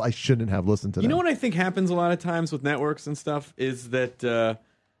go, well, I shouldn't have listened to them. You know what I think happens a lot of times with networks and stuff is that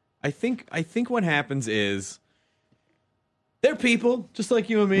I think what happens is they're people just like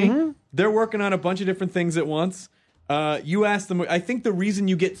you and me. Mm-hmm. They're working on a bunch of different things at once. You ask them. I think the reason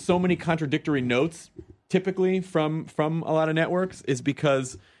you get so many contradictory notes typically from a lot of networks is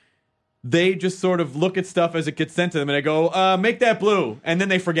because they just sort of look at stuff as it gets sent to them, and they go, make that blue, and then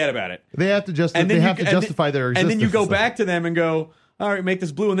they forget about it. They have to justify their existence. And then you go back to them and go, all right, make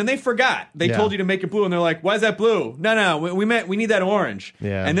this blue, and then they forgot. They told you to make it blue, and they're like, why is that blue? No, we need that orange.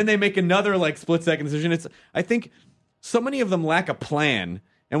 Yeah. And then they make another like split-second decision. I think so many of them lack a plan,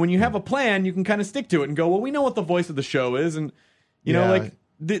 and when you have a plan, you can kind of stick to it and go, well, we know what the voice of the show is, and you know, like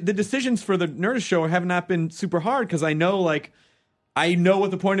the decisions for the Nerdist show have not been super hard because I know what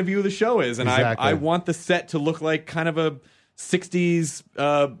the point of view of the show is, and Exactly. I want the set to look like kind of a 60s,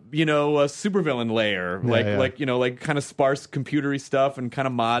 a supervillain layer, like kind of sparse computery stuff and kind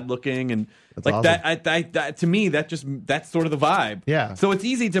of mod looking, and That's like awesome. that to me, that's sort of the vibe. Yeah. So it's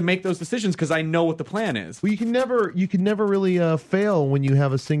easy to make those decisions because I know what the plan is. Well, you can never really fail when you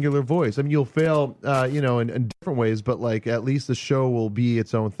have a singular voice. I mean, you'll fail, in different ways, but like at least the show will be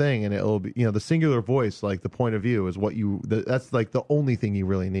its own thing, and it'll be, the singular voice, like the point of view, is that's like the only thing you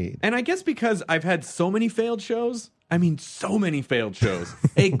really need. And I guess because I've had so many failed shows, a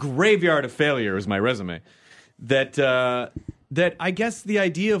graveyard of failure is my resume, that I guess the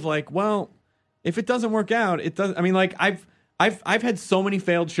idea of like, well, if it doesn't work out, it doesn't. I mean, like I've had so many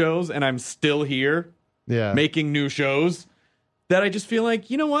failed shows, and I'm still here, making new shows, that I just feel like,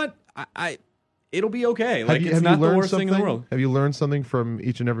 you know what, it'll be okay. Like it's not the worst thing in the world. Have you learned something from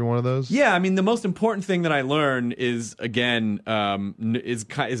each and every one of those? Yeah, I mean, the most important thing that I learn is again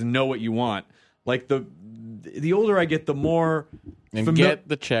is know what you want. Like the older I get, the more get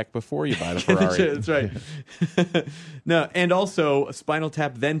the check before you buy the Ferrari. That's right. No, and also a Spinal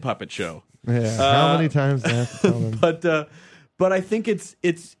Tap then Puppet Show. Yeah. How many times do I have to tell them? But I think it's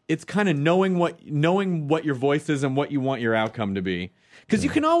kind of knowing what your voice is and what you want your outcome to be, because you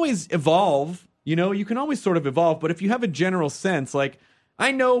can always evolve. You can always sort of evolve. But if you have a general sense, like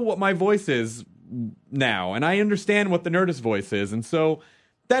I know what my voice is now, and I understand what the Nerdist voice is, and so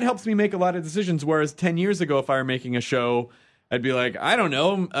that helps me make a lot of decisions. Whereas 10 years ago, if I were making a show, I'd be like, I don't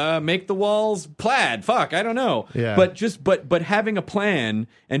know, make the walls plaid. Fuck, I don't know. Yeah. But having a plan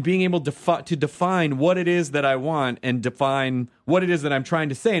and being able to define what it is that I want and define what it is that I'm trying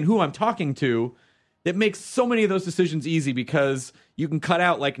to say and who I'm talking to, it makes so many of those decisions easy because you can cut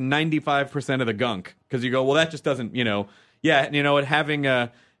out like 95% of the gunk because you go, well, that just doesn't,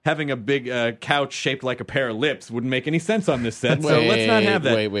 having a big couch shaped like a pair of lips wouldn't make any sense on this set. So let's not have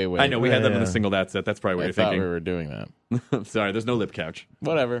that. Wait. I know we had that on a singled out set. That's probably what you're thought thinking. we were doing that. I'm sorry, there's no lip couch.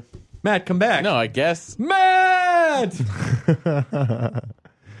 Whatever. Matt, come back. No, I guess. Matt!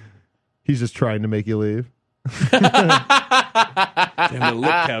 He's just trying to make you leave. Damn, the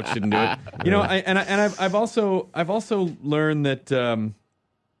lip couch didn't do it. I've also learned that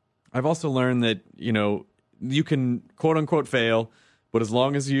you can quote unquote fail, but as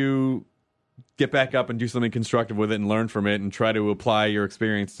long as you get back up and do something constructive with it and learn from it and try to apply your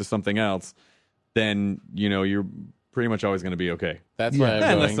experience to something else, then you're pretty much always going to be okay. That's why I'm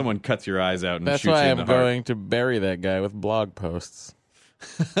unless someone cuts your eyes out and That's shoots why you in I'm the heart. going to bury that guy with blog posts.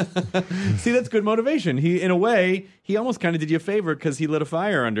 See, that's good motivation. In a way, he almost kind of did you a favor because he lit a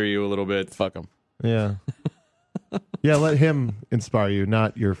fire under you a little bit. Fuck him. Yeah. Yeah, let him inspire you,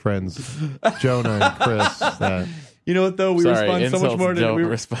 not your friends Jonah and Chris. You know what though? We respond so much more to we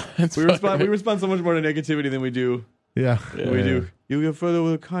respond so much more to negativity than we do. Yeah. We do. You get further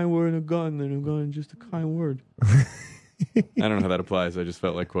with a kind word and a gun than a gun and just a kind word. I don't know how that applies. I just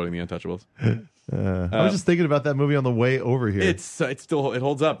felt like quoting the Untouchables. I was just thinking about that movie on the way over here. It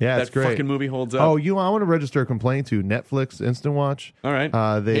holds up. Yeah, that it's great. fucking movie holds up. Oh, I want to register a complaint to Netflix Instant Watch. All right.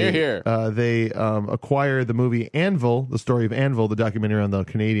 They acquired the movie Anvil, the story of Anvil, the documentary on the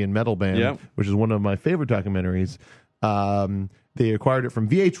Canadian metal band, which is one of my favorite documentaries. They acquired it from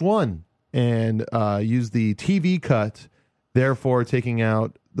VH1 and used the TV cut, therefore taking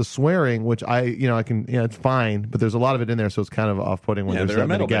out the swearing, which it's fine, but there's a lot of it in there, so it's kind of off-putting when there's that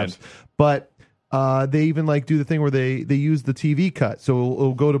many gaps. But they even do the thing where they use the TV cut, so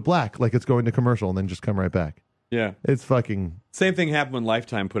it'll go to black, like it's going to commercial, and then just come right back. Yeah, it's fucking. Same thing happened when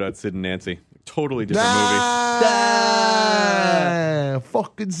Lifetime put out Sid and Nancy. Totally different movie.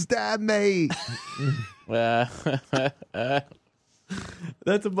 Fucking stab me.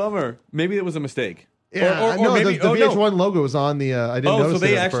 That's a bummer. Maybe it was a mistake. Yeah, the VH1 logo was on the. I didn't notice. So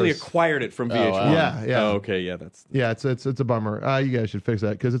they it actually first. acquired it from VH1. Wow. Yeah. Oh, okay, yeah, that's. Yeah, it's a bummer. You guys should fix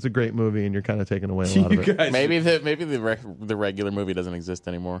that because it's a great movie and you're kind of taking away a lot of it. Maybe the regular movie doesn't exist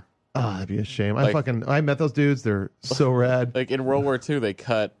anymore. Oh, that'd be a shame. I met those dudes. They're so rad. Like in World War II, they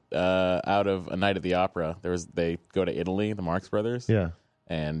cut out of A Night at the Opera. They go to Italy, the Marx Brothers. Yeah.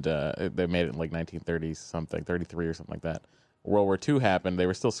 And they made it in like 1930 something, 33 or something like that. World War II happened, they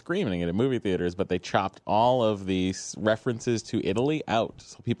were still screaming it at movie theaters, but they chopped all of the references to Italy out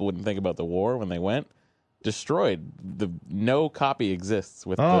so people wouldn't think about the war when they went. Destroyed. No copy exists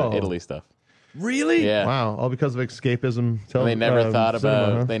with the Italy stuff. Really? Yeah. Wow, all because of escapism. They never thought cinema,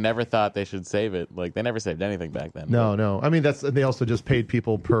 about. huh? They never thought they should save it. Like they never saved anything back then. No. I mean, they also just paid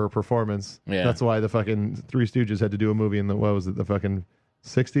people per performance. Yeah. That's why the fucking Three Stooges had to do a movie in the the fucking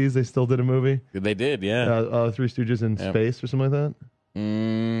 60s. They still did a movie. They did. Yeah. Three Stooges in space or something like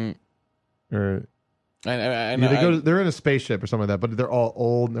that. Or I know. yeah, they're in a spaceship or something like that. But they're all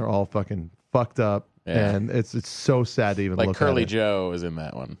old and they're all fucking fucked up. Yeah. And it's so sad to even like look Curly at it. Joe is in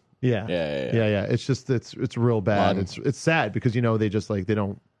that one. Yeah. Yeah. It's just it's real bad. Fun. It's sad because they just they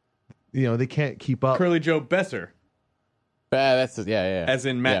don't they can't keep up. Curly Joe Besser, That's yeah. as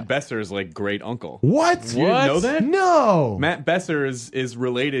in Matt Besser's like great uncle. What? You didn't know that? No. Matt Besser is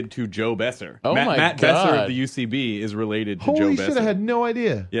related to Joe Besser. Oh my Matt God. Besser of the UCB is related to Joe Holy Besser. shit! I had no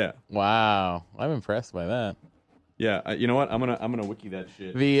idea. Yeah, Wow, I'm impressed by that. yeah. You know what? I'm gonna wiki that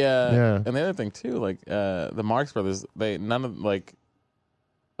shit. The and the other thing too, like the Marx Brothers,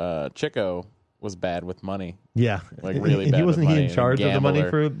 Chico was bad with money. Yeah, Like, really he bad wasn't with he money in charge and of the money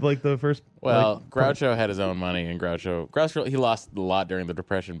gambler. for like the first. Well, Groucho had his own money, and Groucho he lost a lot during the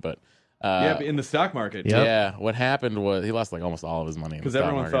Depression, but Yeah, but in the stock market. Yep. yeah, what happened was he lost like almost all of his money in the Because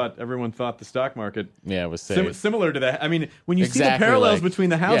stock market. everyone thought the stock market Yeah, it was safe. similar to that. I mean, when you see Exactly the parallels like- between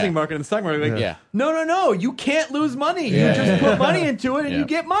the housing yeah. market and the stock market, like, Yeah. no, you can't lose money. Yeah, you just yeah, put yeah. money into it and Yeah. you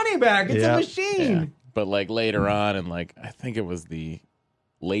get money back. It's Yeah. a machine. Yeah. But like later on, and like I think it was the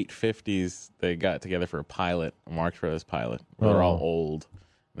late 50s, they got together for a pilot, a Marx Brothers pilot. Where they're all old.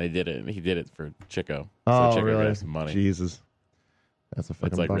 They did it. He did it for Chico. So Chico really? got some money. Jesus, that's a fucking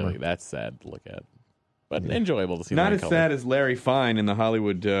It's like bummer. really that's sad to look at, but enjoyable to see. Not them in as color. sad as Larry Fine in the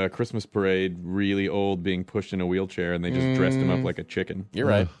Hollywood Christmas parade, really old, being pushed in a wheelchair, and they just dressed him up like a chicken. You're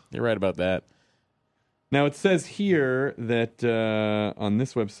right. You're right about that. Now, it says here that on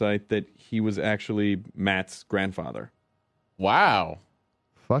this website that he was actually Matt's grandfather. Wow.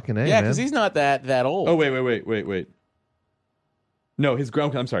 Fucking A, Yeah, man. because he's not that old. Oh, wait. No,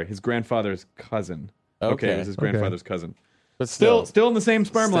 I'm sorry, his grandfather's cousin. Okay, it was his grandfather's cousin. But Still in the same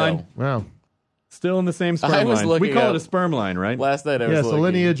sperm Still. line. Wow. Still in the same sperm I was line. looking We call up- it a sperm line, right? Last night I was Yeah, so looking.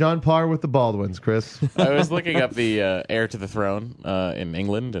 lineage on par with the Baldwins, Chris. I was looking up the heir to the throne in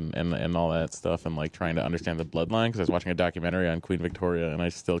England and all that stuff, and like trying to understand the bloodline because I was watching a documentary on Queen Victoria, and I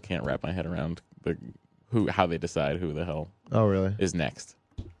still can't wrap my head around how they decide who the hell Oh, really? is next.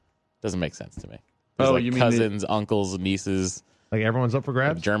 Doesn't make sense to me. There's Oh, like you mean cousins, uncles, nieces, Like everyone's up for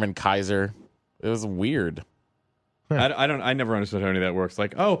grabs? German Kaiser. It was weird. I never understood how any of that works.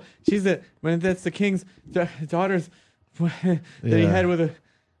 Like, oh, that's the king's daughter's that he had with a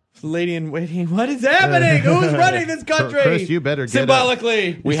lady in waiting. What is happening? Who's running this country? Chris, you better get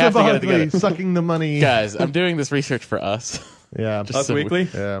symbolically. We have to get it Symbolically together. sucking the money. Guys, I'm doing this research for us. Yeah. Us so we- Weekly.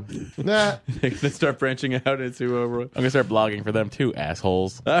 Yeah. Nah. They're gonna start branching out into. I'm gonna start blogging for them too,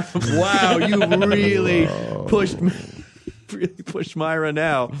 assholes. Wow, you really pushed Myra.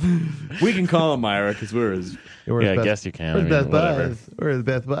 Now we can call him Myra because we're his. We're Yeah, I the guess you can. We're I the mean, best whatever. buds. We're the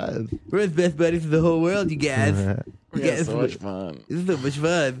best buds. We're the best buddies of the whole world, you guys. Yeah, so much fun. It's so much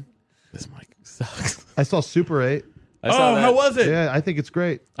fun. This mic sucks. I saw Super 8. I saw that. How was it? Yeah, I think it's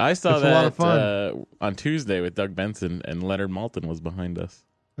great. I saw It's that a lot of fun. on Tuesday with Doug Benson, and Leonard Maltin was behind us.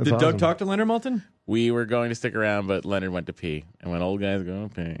 That's Did Doug awesome. talk to Leonard Maltin? We were going to stick around, but Leonard went to pee. And when old guys go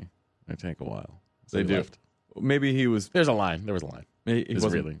to pee, they take a while. So They we do. left. Maybe he was. There was a line. He He was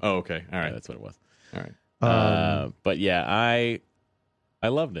wasn't. really. Oh, okay. All Yeah, right. that's what it was. All right. But yeah, I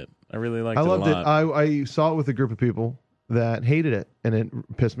loved it. I really liked I it loved a it. lot. I saw it with a group of people that hated it, and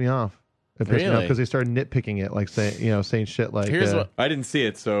it pissed me off. It pissed me off Really? because they started nitpicking it, like saying shit like. Here's what I didn't see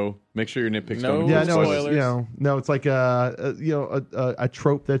it, so make sure your nitpicks No don't. Yeah, include no, spoilers. no, it's like a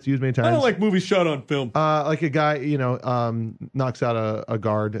trope that's used many times. I don't like movies shot on film. Like a guy, knocks out a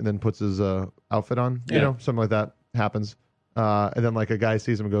guard and then puts his outfit on. Yeah. Something like that happens. And then like a guy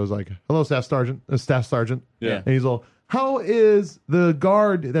sees him and goes like, "Hello, staff sergeant." Yeah. And he's all, "How is the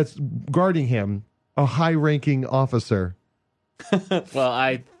guard that's guarding him a high-ranking officer?" Well,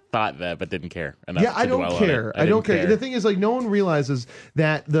 I thought that, but didn't care enough. Yeah, I to don't dwell on care. it. I don't didn't care. The thing is, like, no one realizes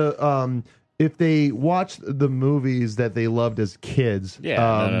that if they watched the movies that they loved as kids, Yeah,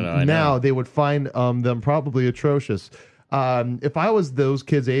 no, I now know. they would find them probably atrocious. If I was those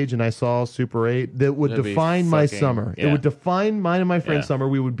kids' age and I saw Super 8, that would That'd be define my fucking- summer. It yeah. would define mine and my friend's Yeah. summer.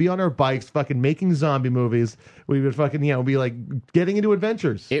 We would be on our bikes, fucking making zombie movies. We would fucking, be like getting into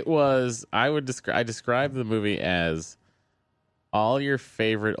adventures. It was. I described the movie as all your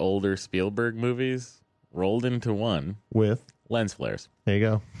favorite older Spielberg movies rolled into one with lens flares. there you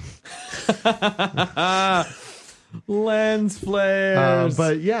go. Lens flares.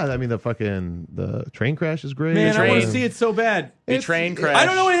 But yeah, I mean the train crash is great. Man, I want to train- see it so bad. The train crash. I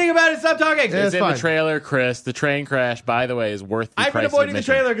don't know anything about it. Stop talking. Yeah, It's in fine. the trailer, Chris. The train crash, by the way, is worth the I've been price of avoiding the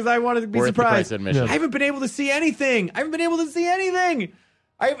admission. trailer because I wanted to be Worth the price surprised. of admission. I haven't been able to see anything.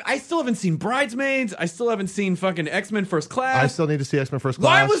 I still haven't seen Bridesmaids. I still haven't seen fucking X-Men First Class. I still need to see X-Men First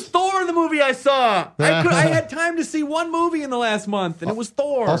Why Class. was Thor the movie I saw? I had time to see one movie in the last month, and it was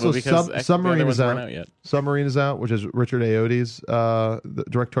Thor. Also, Well, because the Submarine other is ones weren't out. out yet. Submarine is out, which is Richard Ayoade's the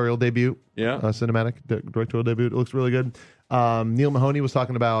directorial debut. Yeah. Cinematic directorial debut. It looks really good. Neil Mahoney was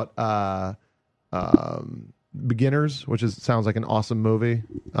talking about Beginners, which sounds like an awesome movie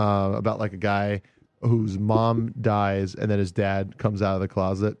about like a guy whose mom dies and then his dad comes out of the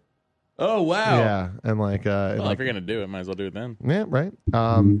closet. Oh wow! Yeah, and like, Well, if you're gonna do it, might as well do it then. yeah, right.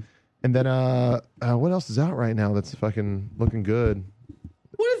 And then what else is out right now that's fucking looking good?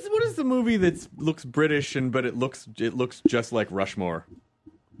 What is the movie that looks British but it looks just like Rushmore?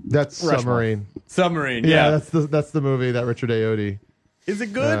 That's Submarine. Submarine. Yeah, Yeah. that's the movie that Richard Ayoade. Is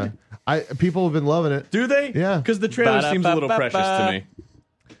it good? People have been loving it. Do they? Yeah. Because the trailer seems a little precious to me.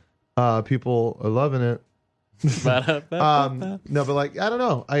 People are loving it. No, but like I don't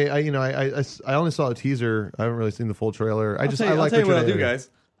know. I only saw a teaser. I haven't really seen the full trailer. I I'll tell you like what I'll Richard do, Ayoade. guys.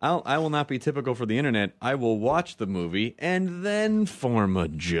 I will not be typical for the internet. I will watch the movie and then form a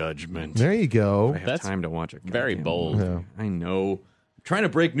judgment. There you go. I have That's time to watch it. very Goddamn. bold. Yeah. I know. I'm trying to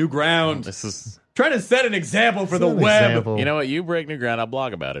break new ground. This is, Trying to set an example for the An web. example. you know what? You break new ground, I'll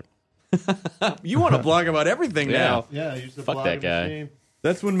blog about it. You want to blog about everything Yeah. now. Yeah, use the Fuck blog that guy. machine.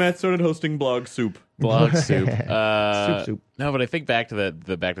 That's when Matt started hosting Blog Soup. Blog soup. Soup. No, but I think back to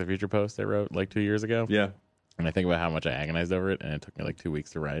the Back to the Future post I wrote like 2 years ago. Yeah. And I think about how much I agonized over it, and it took me like 2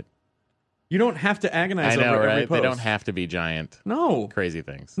 weeks to write. You don't have to agonize I know, over every right? post. They don't have to be giant, No. crazy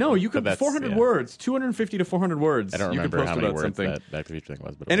things. No, you But could that's- 400 yeah. words, 250 to 400 words. I don't you remember could post how many about words something. that Back to the Future thing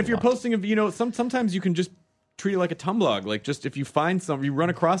was. But it And was if a you're lot. posting, sometimes you can just treat it like a Tumblr. Like just if you find you run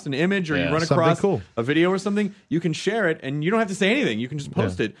across an image or you Yeah. run Something across cool. a video or something, you can share it and you don't have to say anything. You can just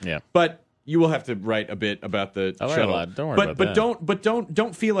post it. Yeah. But you will have to write a bit about the I'll write a shuttle. lot. Don't worry but about but that.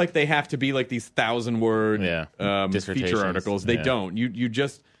 don't feel like they have to be like these 1,000-word feature Dissertations. articles. They Yeah. don't. You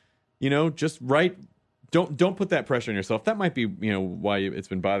just just write. Don't put that pressure on yourself. That might be why it's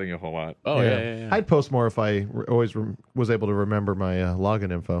been bothering you a whole lot. Oh yeah. I'd post more if I always was able to remember my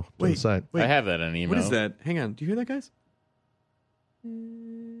login info to the site. I have that in an email. What is that? Hang on. Do you hear that, guys?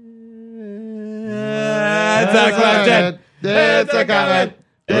 It's a question. It's a comment.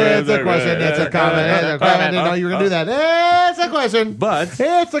 It's a question. It's a comment. It's a comment. I didn't know you were gonna do that. It's a question. But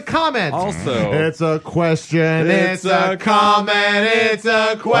It's a comment. also, It's a question. It's a comment. It's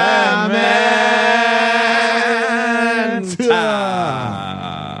a comment.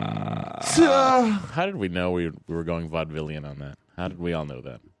 How did we know we were going vaudevillian on that? How did we all know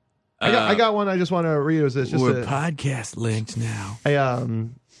that? I got one. I just want to reuse. It's just we're podcast linked now.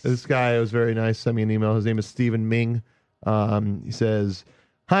 this guy was very nice. Sent me an email. His name is Stephen Ming. He says,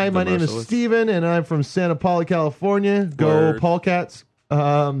 "Hi, my name is Merciless. Stephen, and I'm from Santa Paula, California. Go Word. Paul Cats."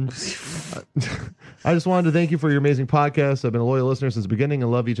 I just wanted to thank you for your amazing podcast. I've been a loyal listener since the beginning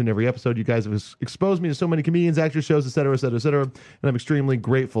and love each and every episode. You guys have exposed me to so many comedians, actors, shows, etc., etc., etc., and I'm extremely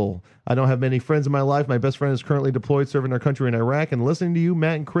grateful. I don't have many friends in my life. My best friend is currently deployed serving our country in Iraq, and listening to you,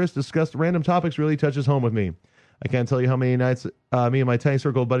 Matt, and Chris discuss random topics really touches home with me. I can't tell you how many nights me and my tiny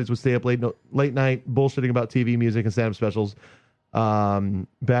circle of buddies would stay up late night bullshitting about TV, music, and stand-up specials.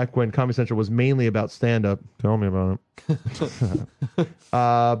 Back when Comedy Central was mainly about stand-up. Tell me about it.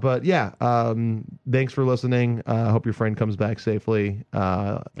 But yeah, thanks for listening. I hope your friend comes back safely.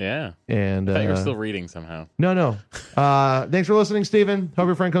 Yeah. And I thought you were still reading somehow. No. Thanks for listening, Stephen. Hope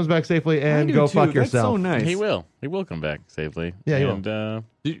your friend comes back safely, and go fuck yourself. That's so nice. He will. He will come back safely. Yeah, he will.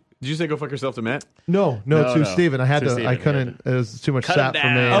 Did you say go fuck yourself to Matt? No, No, to no. Stephen. I had To to. Stephen, I you couldn't. had It was too much Cut sap him for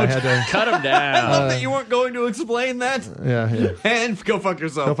me. down. I had to. Cut him I down. love that you weren't going to explain that. Yeah. And go fuck Go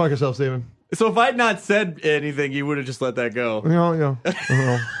yourself. fuck yourself, Stephen. So if I'd not said anything, you would have just let that go.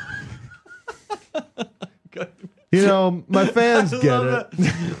 You know, my fans I get love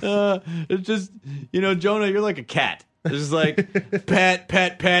it. that. It's just, Jonah, you're like a cat. It's just like pet.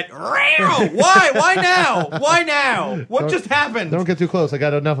 Why? Why now? Why now? What just happened? Don't get too close. I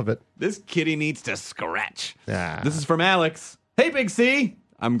got enough of it. This kitty needs to scratch. Yeah. This is from Alex. Hey, Big C.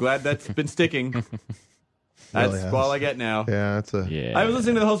 I'm glad that's been sticking. That's has. all I get now. Yeah, that's a. Yeah. I was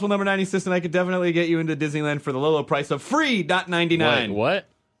listening to the Hostful number 96, and I could definitely get you into Disneyland for the low, low price of free, not $99. Wait, what?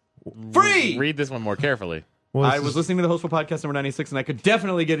 Free! Read this one more carefully. Well, I was listening to the Hostful Podcast number 96, and I could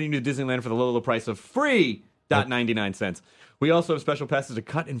definitely get into Disneyland for the low price of free .99. We also have special passes to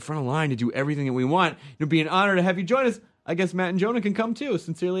cut in front of line to do everything that we want. It'd be an honor to have you join us. I guess Matt and Jonah can come too.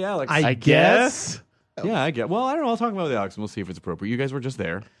 Sincerely, Alex. I guess. Yeah, I get. Well, I don't know. I'll talk about it with Alex, and we'll see if it's appropriate. You guys were just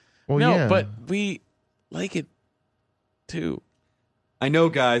there. Well, No, yeah. but we like it too. I know,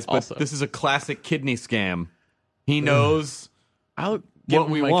 guys, but Also- this is a classic kidney scam. He knows I'll give what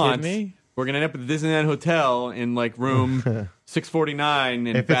him we my want. kidney. We're gonna end up at the Disneyland Hotel in like room 649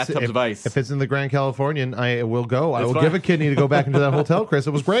 in bathtubs of ice. If it's in the Grand Californian, I will go. I That's will fine. give a kidney to go back into that hotel, Chris.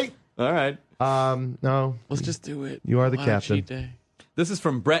 It was great. All right. No, Let's just do it. You are the On a captain. cheat day. This is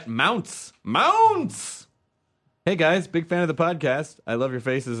from Brett Mounts. Mounts! Hey guys, big fan of the podcast. I love your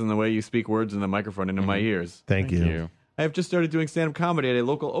faces and the way you speak words in the microphone into my ears. thank you. I have just started doing stand-up comedy at a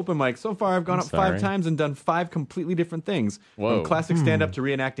local open mic. So far, I've gone up 5 sorry. times and done 5 completely different things. Whoa. From classic stand-up to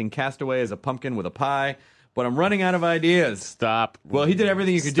reenacting Castaway as a pumpkin with a pie. But I'm running out of ideas. Stop. Well, he did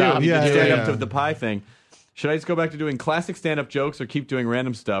everything you could Stop. do. He Yeah, did stand yeah, up yeah. to the pie thing. Should I just go back to doing classic stand-up jokes or keep doing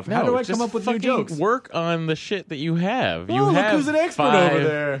random stuff? How No, do I just come up with new fucking jokes? Work on the shit that you have. You Oh, look have who's an expert 5 over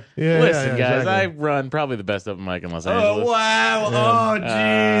there. Yeah, Listen, yeah, guys, I exactly. run probably the best open mic in Los Angeles. Oh, wow. Oh, jeez.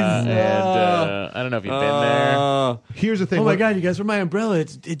 And I don't know if you've been there. Here's the thing. Oh, my when- God, you guys, for my umbrella,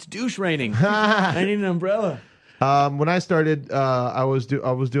 it's douche raining. I need an umbrella. When I started, I was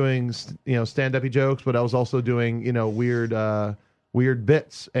doing stand-uppy jokes, but I was also doing weird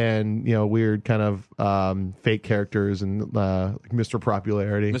bits and weird kind of fake characters and Mr.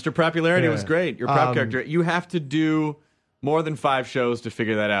 Popularity. Mr. Popularity Yeah. was great. Your prop character. You have to do more than 5 shows to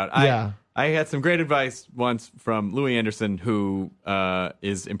figure that out. Yeah. I had some great advice once from Louis Anderson, who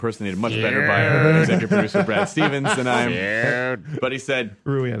is impersonated much better by our executive producer Brad Stevens than I am. But he said,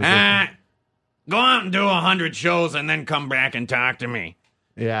 Louis Anderson. go out and do 100 shows and then come back and talk to me.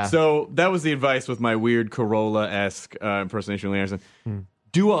 Yeah. So that was the advice with my weird Corolla-esque impersonation of Louis Anderson.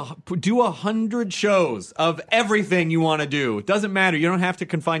 Do 100 shows of everything you want to do. It doesn't matter. You don't have to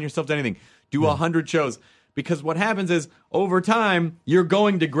confine yourself to anything. Do 100 shows. Because what happens is, over time, you're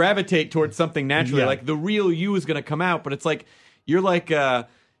going to gravitate towards something naturally. Yeah. Like, the real you is going to come out, but it's like, you're like,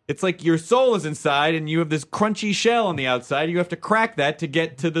 it's like your soul is inside and you have this crunchy shell on the outside. You have to crack that to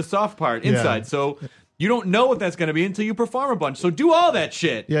get to the soft part inside. So you don't know what that's going to be until you perform a bunch. So do all that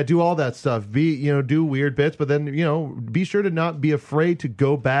shit. Yeah, do all that stuff. Do weird bits, but then, be sure to not be afraid to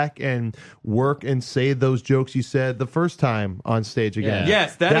go back and work and say those jokes you said the first time on stage again. Yeah.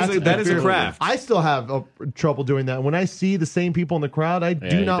 Yes, that is a craft. I still have trouble doing that. When I see the same people in the crowd, I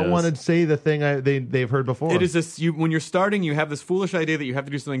do he not does. want to say the thing they've heard before. It is this. When you're starting, you have this foolish idea that you have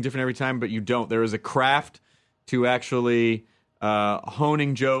to do something different every time, but you don't. There is a craft to actually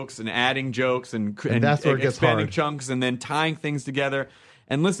honing jokes and adding jokes and that's where it gets expanding hard. chunks and then tying things together.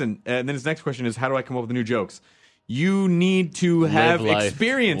 And listen, and then his next question is, how do I come up with new jokes? You need to have life.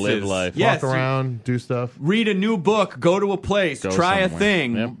 experiences. Live life. Yes, Walk around, do stuff. read a new book, go to a place, Go try a somewhere.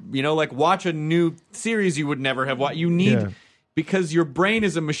 thing. Yep. Like watch a new series you would never have watched. You need Yeah. because your brain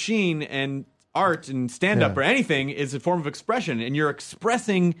is a machine, and art and stand up Yeah. or anything is a form of expression, and you're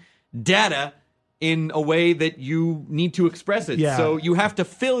expressing data in a way that you need to express it. Yeah. So you have to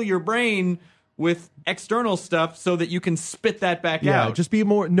fill your brain with external stuff so that you can spit that back Yeah, out. just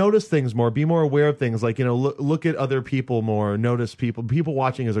notice things more, be more aware of things. Like, look at other people more, notice people. People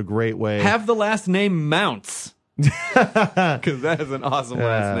watching is a great way. have the last name Mounts. Because that is an awesome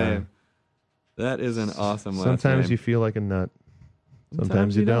last Yeah. name. That is an awesome last Sometimes name. you feel like a nut.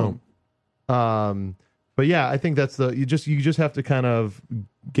 Sometimes you don't. But yeah, I think that's you just have to kind of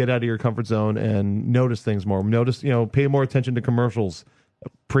get out of your comfort zone and notice things more. Notice, pay more attention to commercials,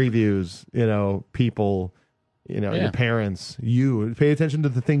 previews, people, your parents, you pay attention to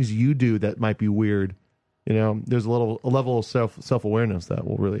the things you do that might be weird. There's a level of self-awareness that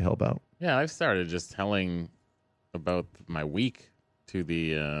will really help out. Yeah, I've started just telling about my week to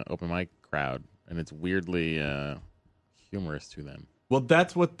the open mic crowd, and it's weirdly humorous to them. Well,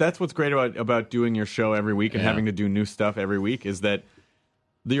 that's what's great about doing your show every week and Yeah. having to do new stuff every week is that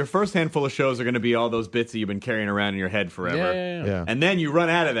your first handful of shows are going to be all those bits that you've been carrying around in your head forever. Yeah. And then you run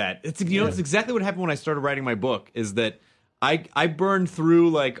out of that. It's it's exactly what happened when I started writing my book. Is that I burned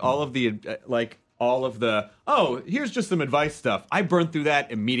through all of the here's just some advice stuff. I burned through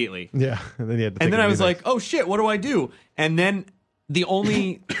that immediately. Yeah, and then you had to. And think then of I was music. like, oh shit, what do I do? And then the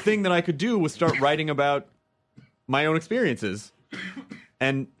only thing that I could do was start writing about my own experiences.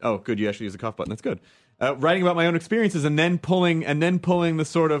 And good, you actually use a cough button. That's good. Writing about my own experiences and then pulling the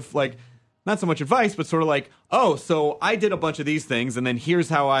sort of not so much advice, but sort of so I did a bunch of these things and then here's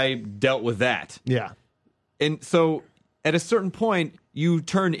how I dealt with that. yeah, And so at a certain point, you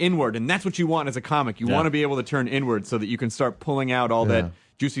turn inward, and that's what you want as a comic. You want to be able to turn inward so that you can start pulling out all that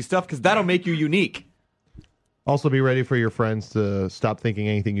juicy stuff, because that'll make you unique. Also, be ready for your friends to stop thinking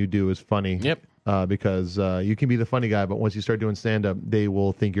anything you do is funny. Yep. Because you can be the funny guy, but once you start doing stand-up, they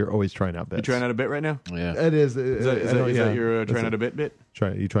will think you're always trying out bits. You trying out a bit right now? Yeah. It is. Is that your trying out a bit? You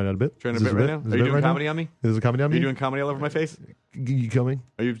trying out a bit? Trying out a bit right now? Are you doing comedy on me? Is it comedy on Are me? you doing comedy all over my face? You kill me?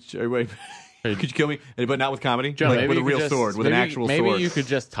 Wait. Could you kill me? But not with comedy? John, like maybe with a you real could just- sword, with an actual sword. Maybe you could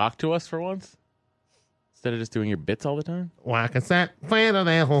just talk to us for once instead of just doing your bits all the time.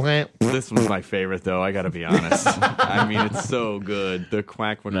 This was my favorite, though. I got to be honest. I mean, it's so good. The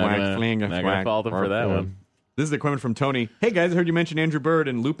quack, Not gonna fault him for that one. This is a comment from Tony. Hey, guys, I heard you mention Andrew Bird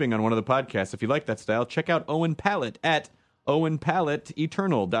and looping on one of the podcasts. If you like that style, check out Owen Pallett at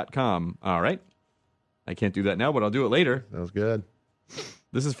owenpalletteternal.com. All right. I can't do that now, but I'll do it later. That was good.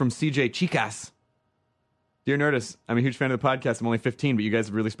 This is from CJ Chicas. Dear Nerdist, I'm a huge fan of the podcast. I'm only 15, but you guys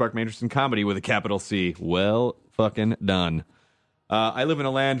have really sparked my interest in comedy with a capital C. Well fucking done. I live in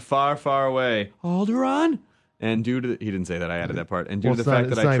a land far, far away. Alderaan? And due to he didn't say that. I added that part. And due to the fact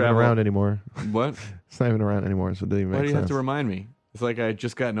that I travel, it's not even around anymore. What? It's not even around anymore, so it didn't even Why make do you sense. have to remind me? It's like I had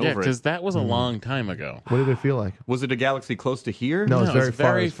just gotten Yeah, over it. because that was a long time ago. What did it feel like? Was it a galaxy close to here? No, it's No, very it's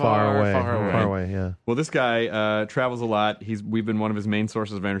far. very It's far away. far away. Yeah. Well, this guy travels a lot. We've been one of his main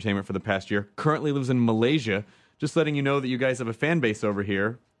sources of entertainment for the past year. Currently lives in Malaysia. Just letting you know that you guys have a fan base over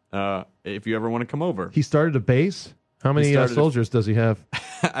here. If you ever want to come over, He started a base. How many started a- soldiers does he have?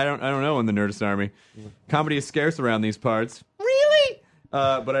 I don't know in the Nerdist Army. Comedy is scarce around these parts. Really?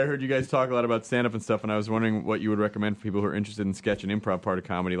 But I heard you guys talk a lot about stand-up and stuff, and I was wondering what you would recommend for people who are interested in sketch and improv part of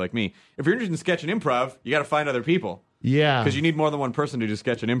comedy like me. If you're interested in sketch and improv, you got to find other people. Yeah. Because you need more than one person to do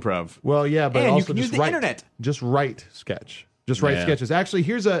sketch and improv. Well, yeah, but And you also can just use the write. internet. Just write sketch. Just write Yeah. sketches. Actually,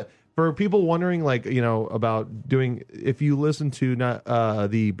 here's for people wondering, like, about doing. If you listen to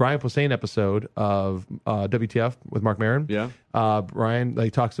the Brian Posehn episode of WTF with Mark Maron, Brian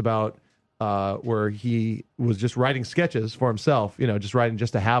talks about where he was just writing sketches for himself, just writing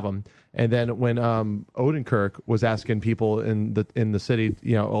just to have them. And then when Odenkirk was asking people in the city,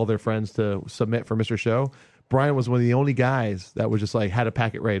 all their friends to submit for Mr. Show, Brian was one of the only guys that was just like had a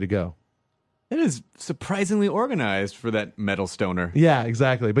packet ready to go. It is surprisingly organized for that metal stoner. Yeah,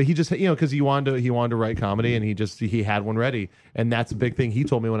 exactly. But he just, because he wanted to write comedy, and he had one ready, and that's a big thing. He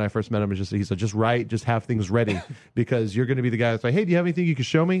told me when I first met him, he said, just write, just have things ready, because you're going to be the guy that's like, hey, do you have anything you can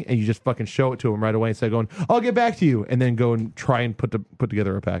show me? And you just fucking show it to him right away instead of going, I'll get back to you, and then go and try and put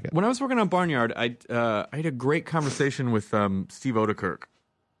together a packet. When I was working on Barnyard, I had a great conversation with Steve Odekirk.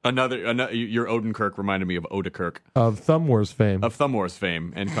 Another your Odenkirk reminded me of Odekirk. Of Thumb Wars fame. Of Thumb Wars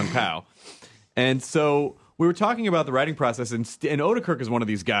fame and Kung Pao. And so we were talking about the writing process, and Odekirk is one of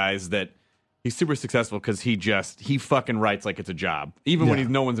these guys that he's super successful because he fucking writes like it's a job. Even when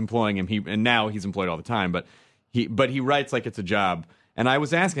no one's employing him, and now he's employed all the time, but he writes like it's a job. And I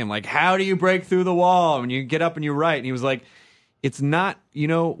was asking him, like, how do you break through the wall when you get up and you write? And he was like, it's not,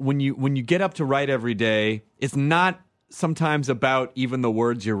 when you get up to write every day, it's not sometimes about even the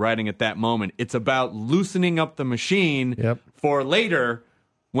words you're writing at that moment. It's about loosening up the machine for later.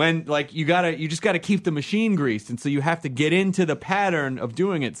 When you just gotta keep the machine greased, and so you have to get into the pattern of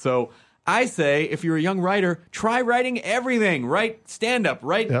doing it. So I say, if you're a young writer, try writing everything. Write stand-up,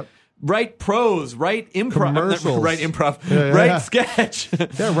 write prose, write improv, Commercials. write sketch.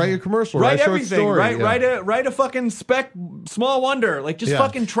 Yeah, write your commercial. Write short everything. story. Write a fucking small wonder. Just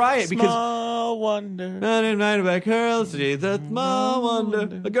fucking try it, because Small wonder. night back curls, she's a small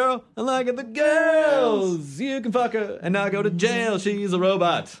wonder. A girl, I like the girls. You can fuck her and not go to jail. She's a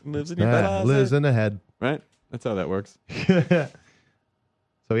robot. Lives in your Yeah, closet. lives in the head. Right? That's how that works.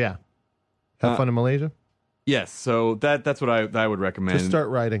 So yeah, have fun in Malaysia. Yes, so that's what I would recommend. Just start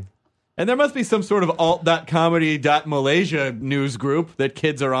writing. And there must be some sort of alt.comedy.malaysia news group that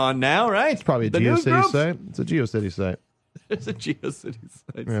kids are on now, right? It's probably a The news GeoCities groups? site. It's a GeoCities site. It's a GeoCities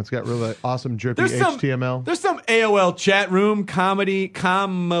site. Yeah, it's got really awesome drippy There's some HTML. There's some AOL chat room comedy,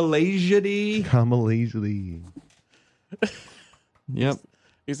 Malaysia-y. Malaysia. Yep. I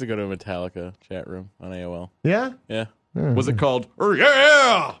used to go to a Metallica chat room on AOL. Yeah? Yeah. Was it called Yeah?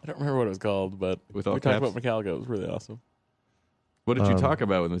 I don't remember what it was called, but With all we talked caps? about Metallica. It was really awesome. What did you talk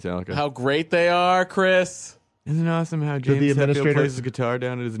about with Metallica? How great they are, Chris. Isn't it awesome how the James Hetfield administrator- plays his guitar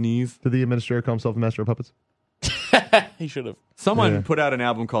down at his knees? Did the administrator call himself the Master of Puppets? He should have. Someone put out an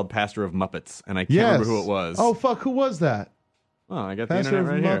album called Pastor of Muppets, and I can't remember who it was. Oh, fuck. Who was that? Oh, I got the Master of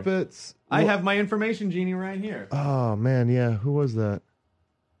internet right here. Muppets. I have my information genie right here. Oh, man. Yeah. Who was that?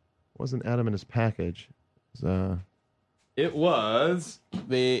 It wasn't Adam in his package. It was, It was.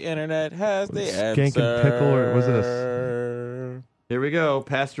 The internet has the Skank answer. and Pickle, or was it Here we go.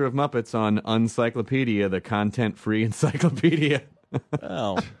 Pastor of Muppets on Uncyclopedia, the content-free encyclopedia.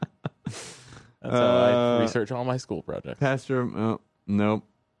 Well, that's how I research all my school projects. Pastor. Oh, nope.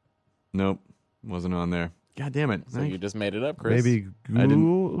 Wasn't on there. God damn it. So you just made it up, Chris. Maybe I didn't-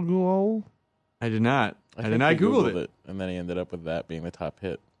 Google? I did not. I did think not he Google Googled it. and then he ended up with that being the top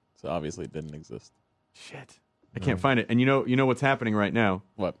hit. So obviously it didn't exist. Shit. I can't find it. And you know what's happening right now?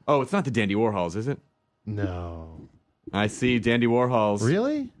 What? Oh, it's not the Dandy Warhols, is it? No. I see Dandy Warhols.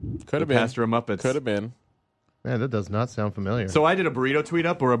 Really? Could have The been. Pastor of Muppets. Could have been. Man, that does not sound familiar. So I did a burrito tweet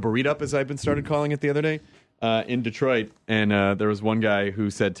up, or a burrito up as I've been started calling it the other day, in Detroit. And there was one guy who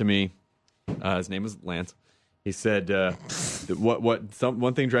said to me, his name was Lance. He said,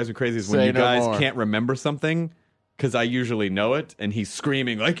 one thing drives me crazy is when Say you no guys more. can't remember something, because I usually know it, and he's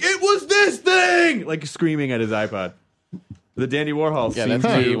screaming like, it was this thing! Like screaming at his iPod. The Dandy Warhols Yeah, seem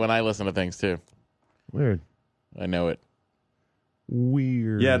that's me to... when I listen to things too. Weird. I know it.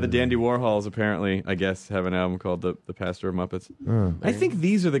 Weird. Yeah, the Dandy Warhols apparently, I guess, have an album called The Pastor of Muppets. I think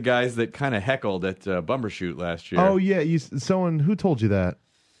these are the guys that kind of heckled at Bumbershoot last year. Oh, yeah. Someone who told you that?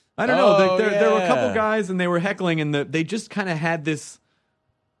 I don't know. Oh, There were a couple yeah. guys, and they were heckling, and they just kind of had this.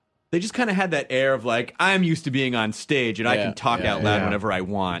 They just kind of had that air of like, I'm used to being on stage, and I Yeah, can talk yeah, out loud yeah. whenever I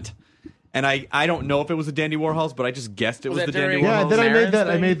want. And I don't know if it was the Dandy Warhols, but I just guessed it was Was the that Dandy during- Yeah, Warhols. then Maron's I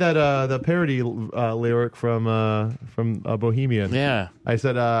thing? made that the parody lyric from Bohemian. Yeah. I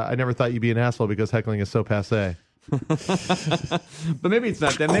said I never thought you'd be an asshole because heckling is so passé. But maybe it's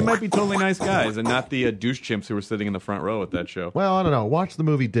not them. They might be totally nice guys, and not the douche chimps who were sitting in the front row at that show. Well, I don't know. Watch the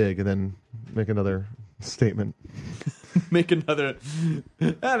movie Dig and then make another statement. Make another.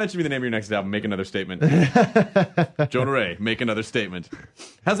 That should be the name of your next album. Make another statement. Jonah Ray, make another statement.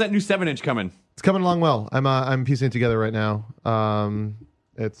 How's that new 7-inch coming? It's coming along well. I'm piecing it together right now.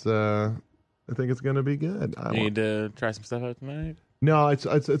 It's I think it's gonna be good. You need to try some stuff out tonight. No, it's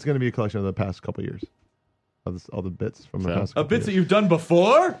gonna be a collection of the past couple years. Of all the bits from the So? past. A Couple bits that years. you've done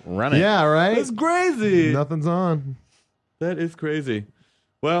before? Run it. Yeah, right. That's crazy. Nothing's on. That is crazy.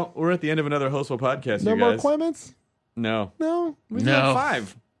 Well, we're at the end of another Hostful podcast, No you more guys. Clements. No. No. We did No. like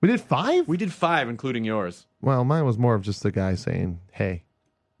 5. We did 5. We did 5, including yours, Well, mine was more of just the guy saying, "Hey."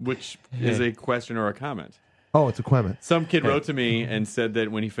 which is a question or a comment. Oh, it's a Clement. Some kid wrote to me and said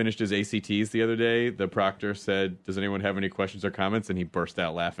that when he finished his ACTs the other day, the proctor said, "Does anyone have any questions or comments?" And he burst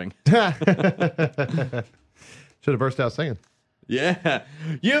out laughing. Should have burst out singing. Yeah.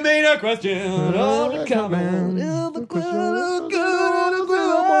 You made a question or a comment.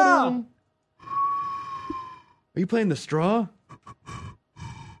 Are you playing the straw?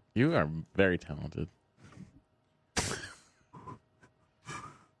 You are very talented.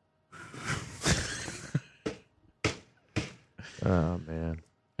 Oh man,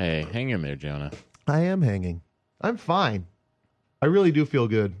 Hey, hang in there, Jonah. I am hanging. I'm fine. I really do feel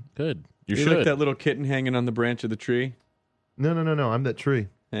good. Good. You You're should. like that little kitten hanging on the branch of the tree. No. I'm that tree.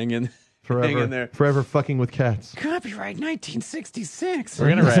 Hang in Forever, there. forever fucking with cats. Copyright 1966. We're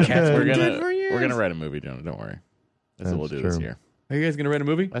gonna write. Cats We're been gonna. dead for years. We're gonna write a movie, Jonah. Don't worry. That's what we'll That's do this true. year. Are you guys going to write a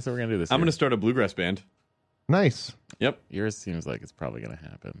movie? That's what we're gonna do this I'm year. going to start a bluegrass band. Nice. Yep. Yours seems like it's probably gonna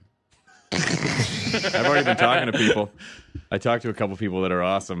happen. I've already been talking to people. I talked to a couple people that are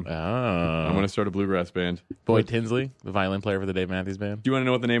awesome. Oh. I'm going to start a bluegrass band. Boyd Tinsley, the violin player for the Dave Matthews Band. Do you want to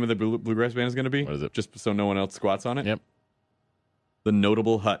know what the name of the bluegrass band is going to be? What is it? Just so no one else squats on it? Yep. The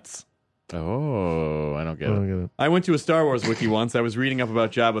Notable Hutts. Oh, I don't get I it. don't get it. I went to a Star Wars wiki once. I was reading up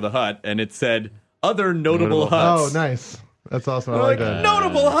about Jabba the Hutt, and it said, other notable Hutts. Oh, nice. That's awesome. I I'm like like, that.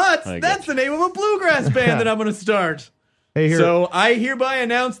 Notable Hutts? I That's get the name of a bluegrass band that I'm going to start. Hey, here. So I hereby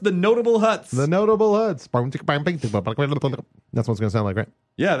announce the Notable Hutts. The Notable Huts. That's what it's going to sound like, right?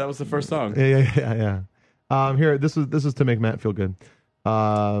 Yeah, that was the first song. Yeah. Here, this is to make Matt feel good.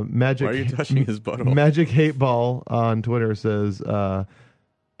 Magic. Why are you touching his butthole? Magic Hate Ball on Twitter says,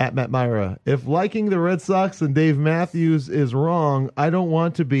 at Matt Myra, if liking the Red Sox and Dave Matthews is wrong, I don't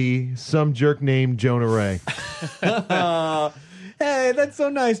want to be some jerk named Jonah Ray. Hey, that's so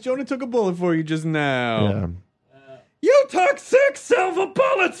nice. Jonah took a bullet for you just now. Yeah. You took 6 silver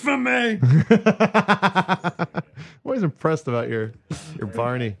bullets from me. I'm always impressed about your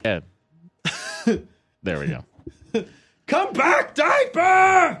Barney. Yeah. There we go. Come back,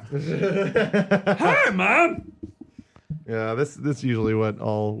 diaper. Hi, Mom. Yeah, this is usually what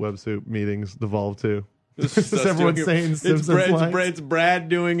all Web Soup meetings devolve to. It's Just everyone saying Simpsons lines. It's Brad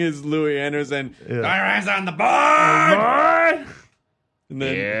doing his Louis Anderson. Yeah. Eyes on the board. And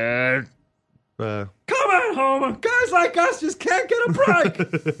then, Yeah. come on, Homer. Guys like us just can't get a break.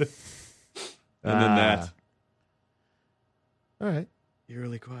 And then that. All right. You're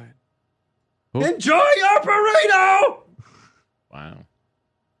really quiet. Who? Enjoy your burrito! Wow.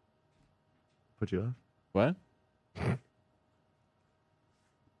 Put you off? What?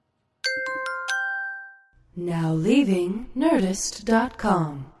 Now leaving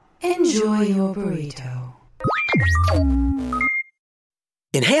Nerdist.com. Enjoy your burrito.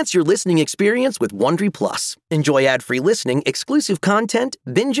 Enhance your listening experience with Wondery Plus. Enjoy ad-free listening, exclusive content,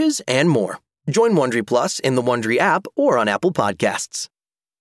 binges, and more. Join Wondery Plus in the Wondery app or on Apple Podcasts.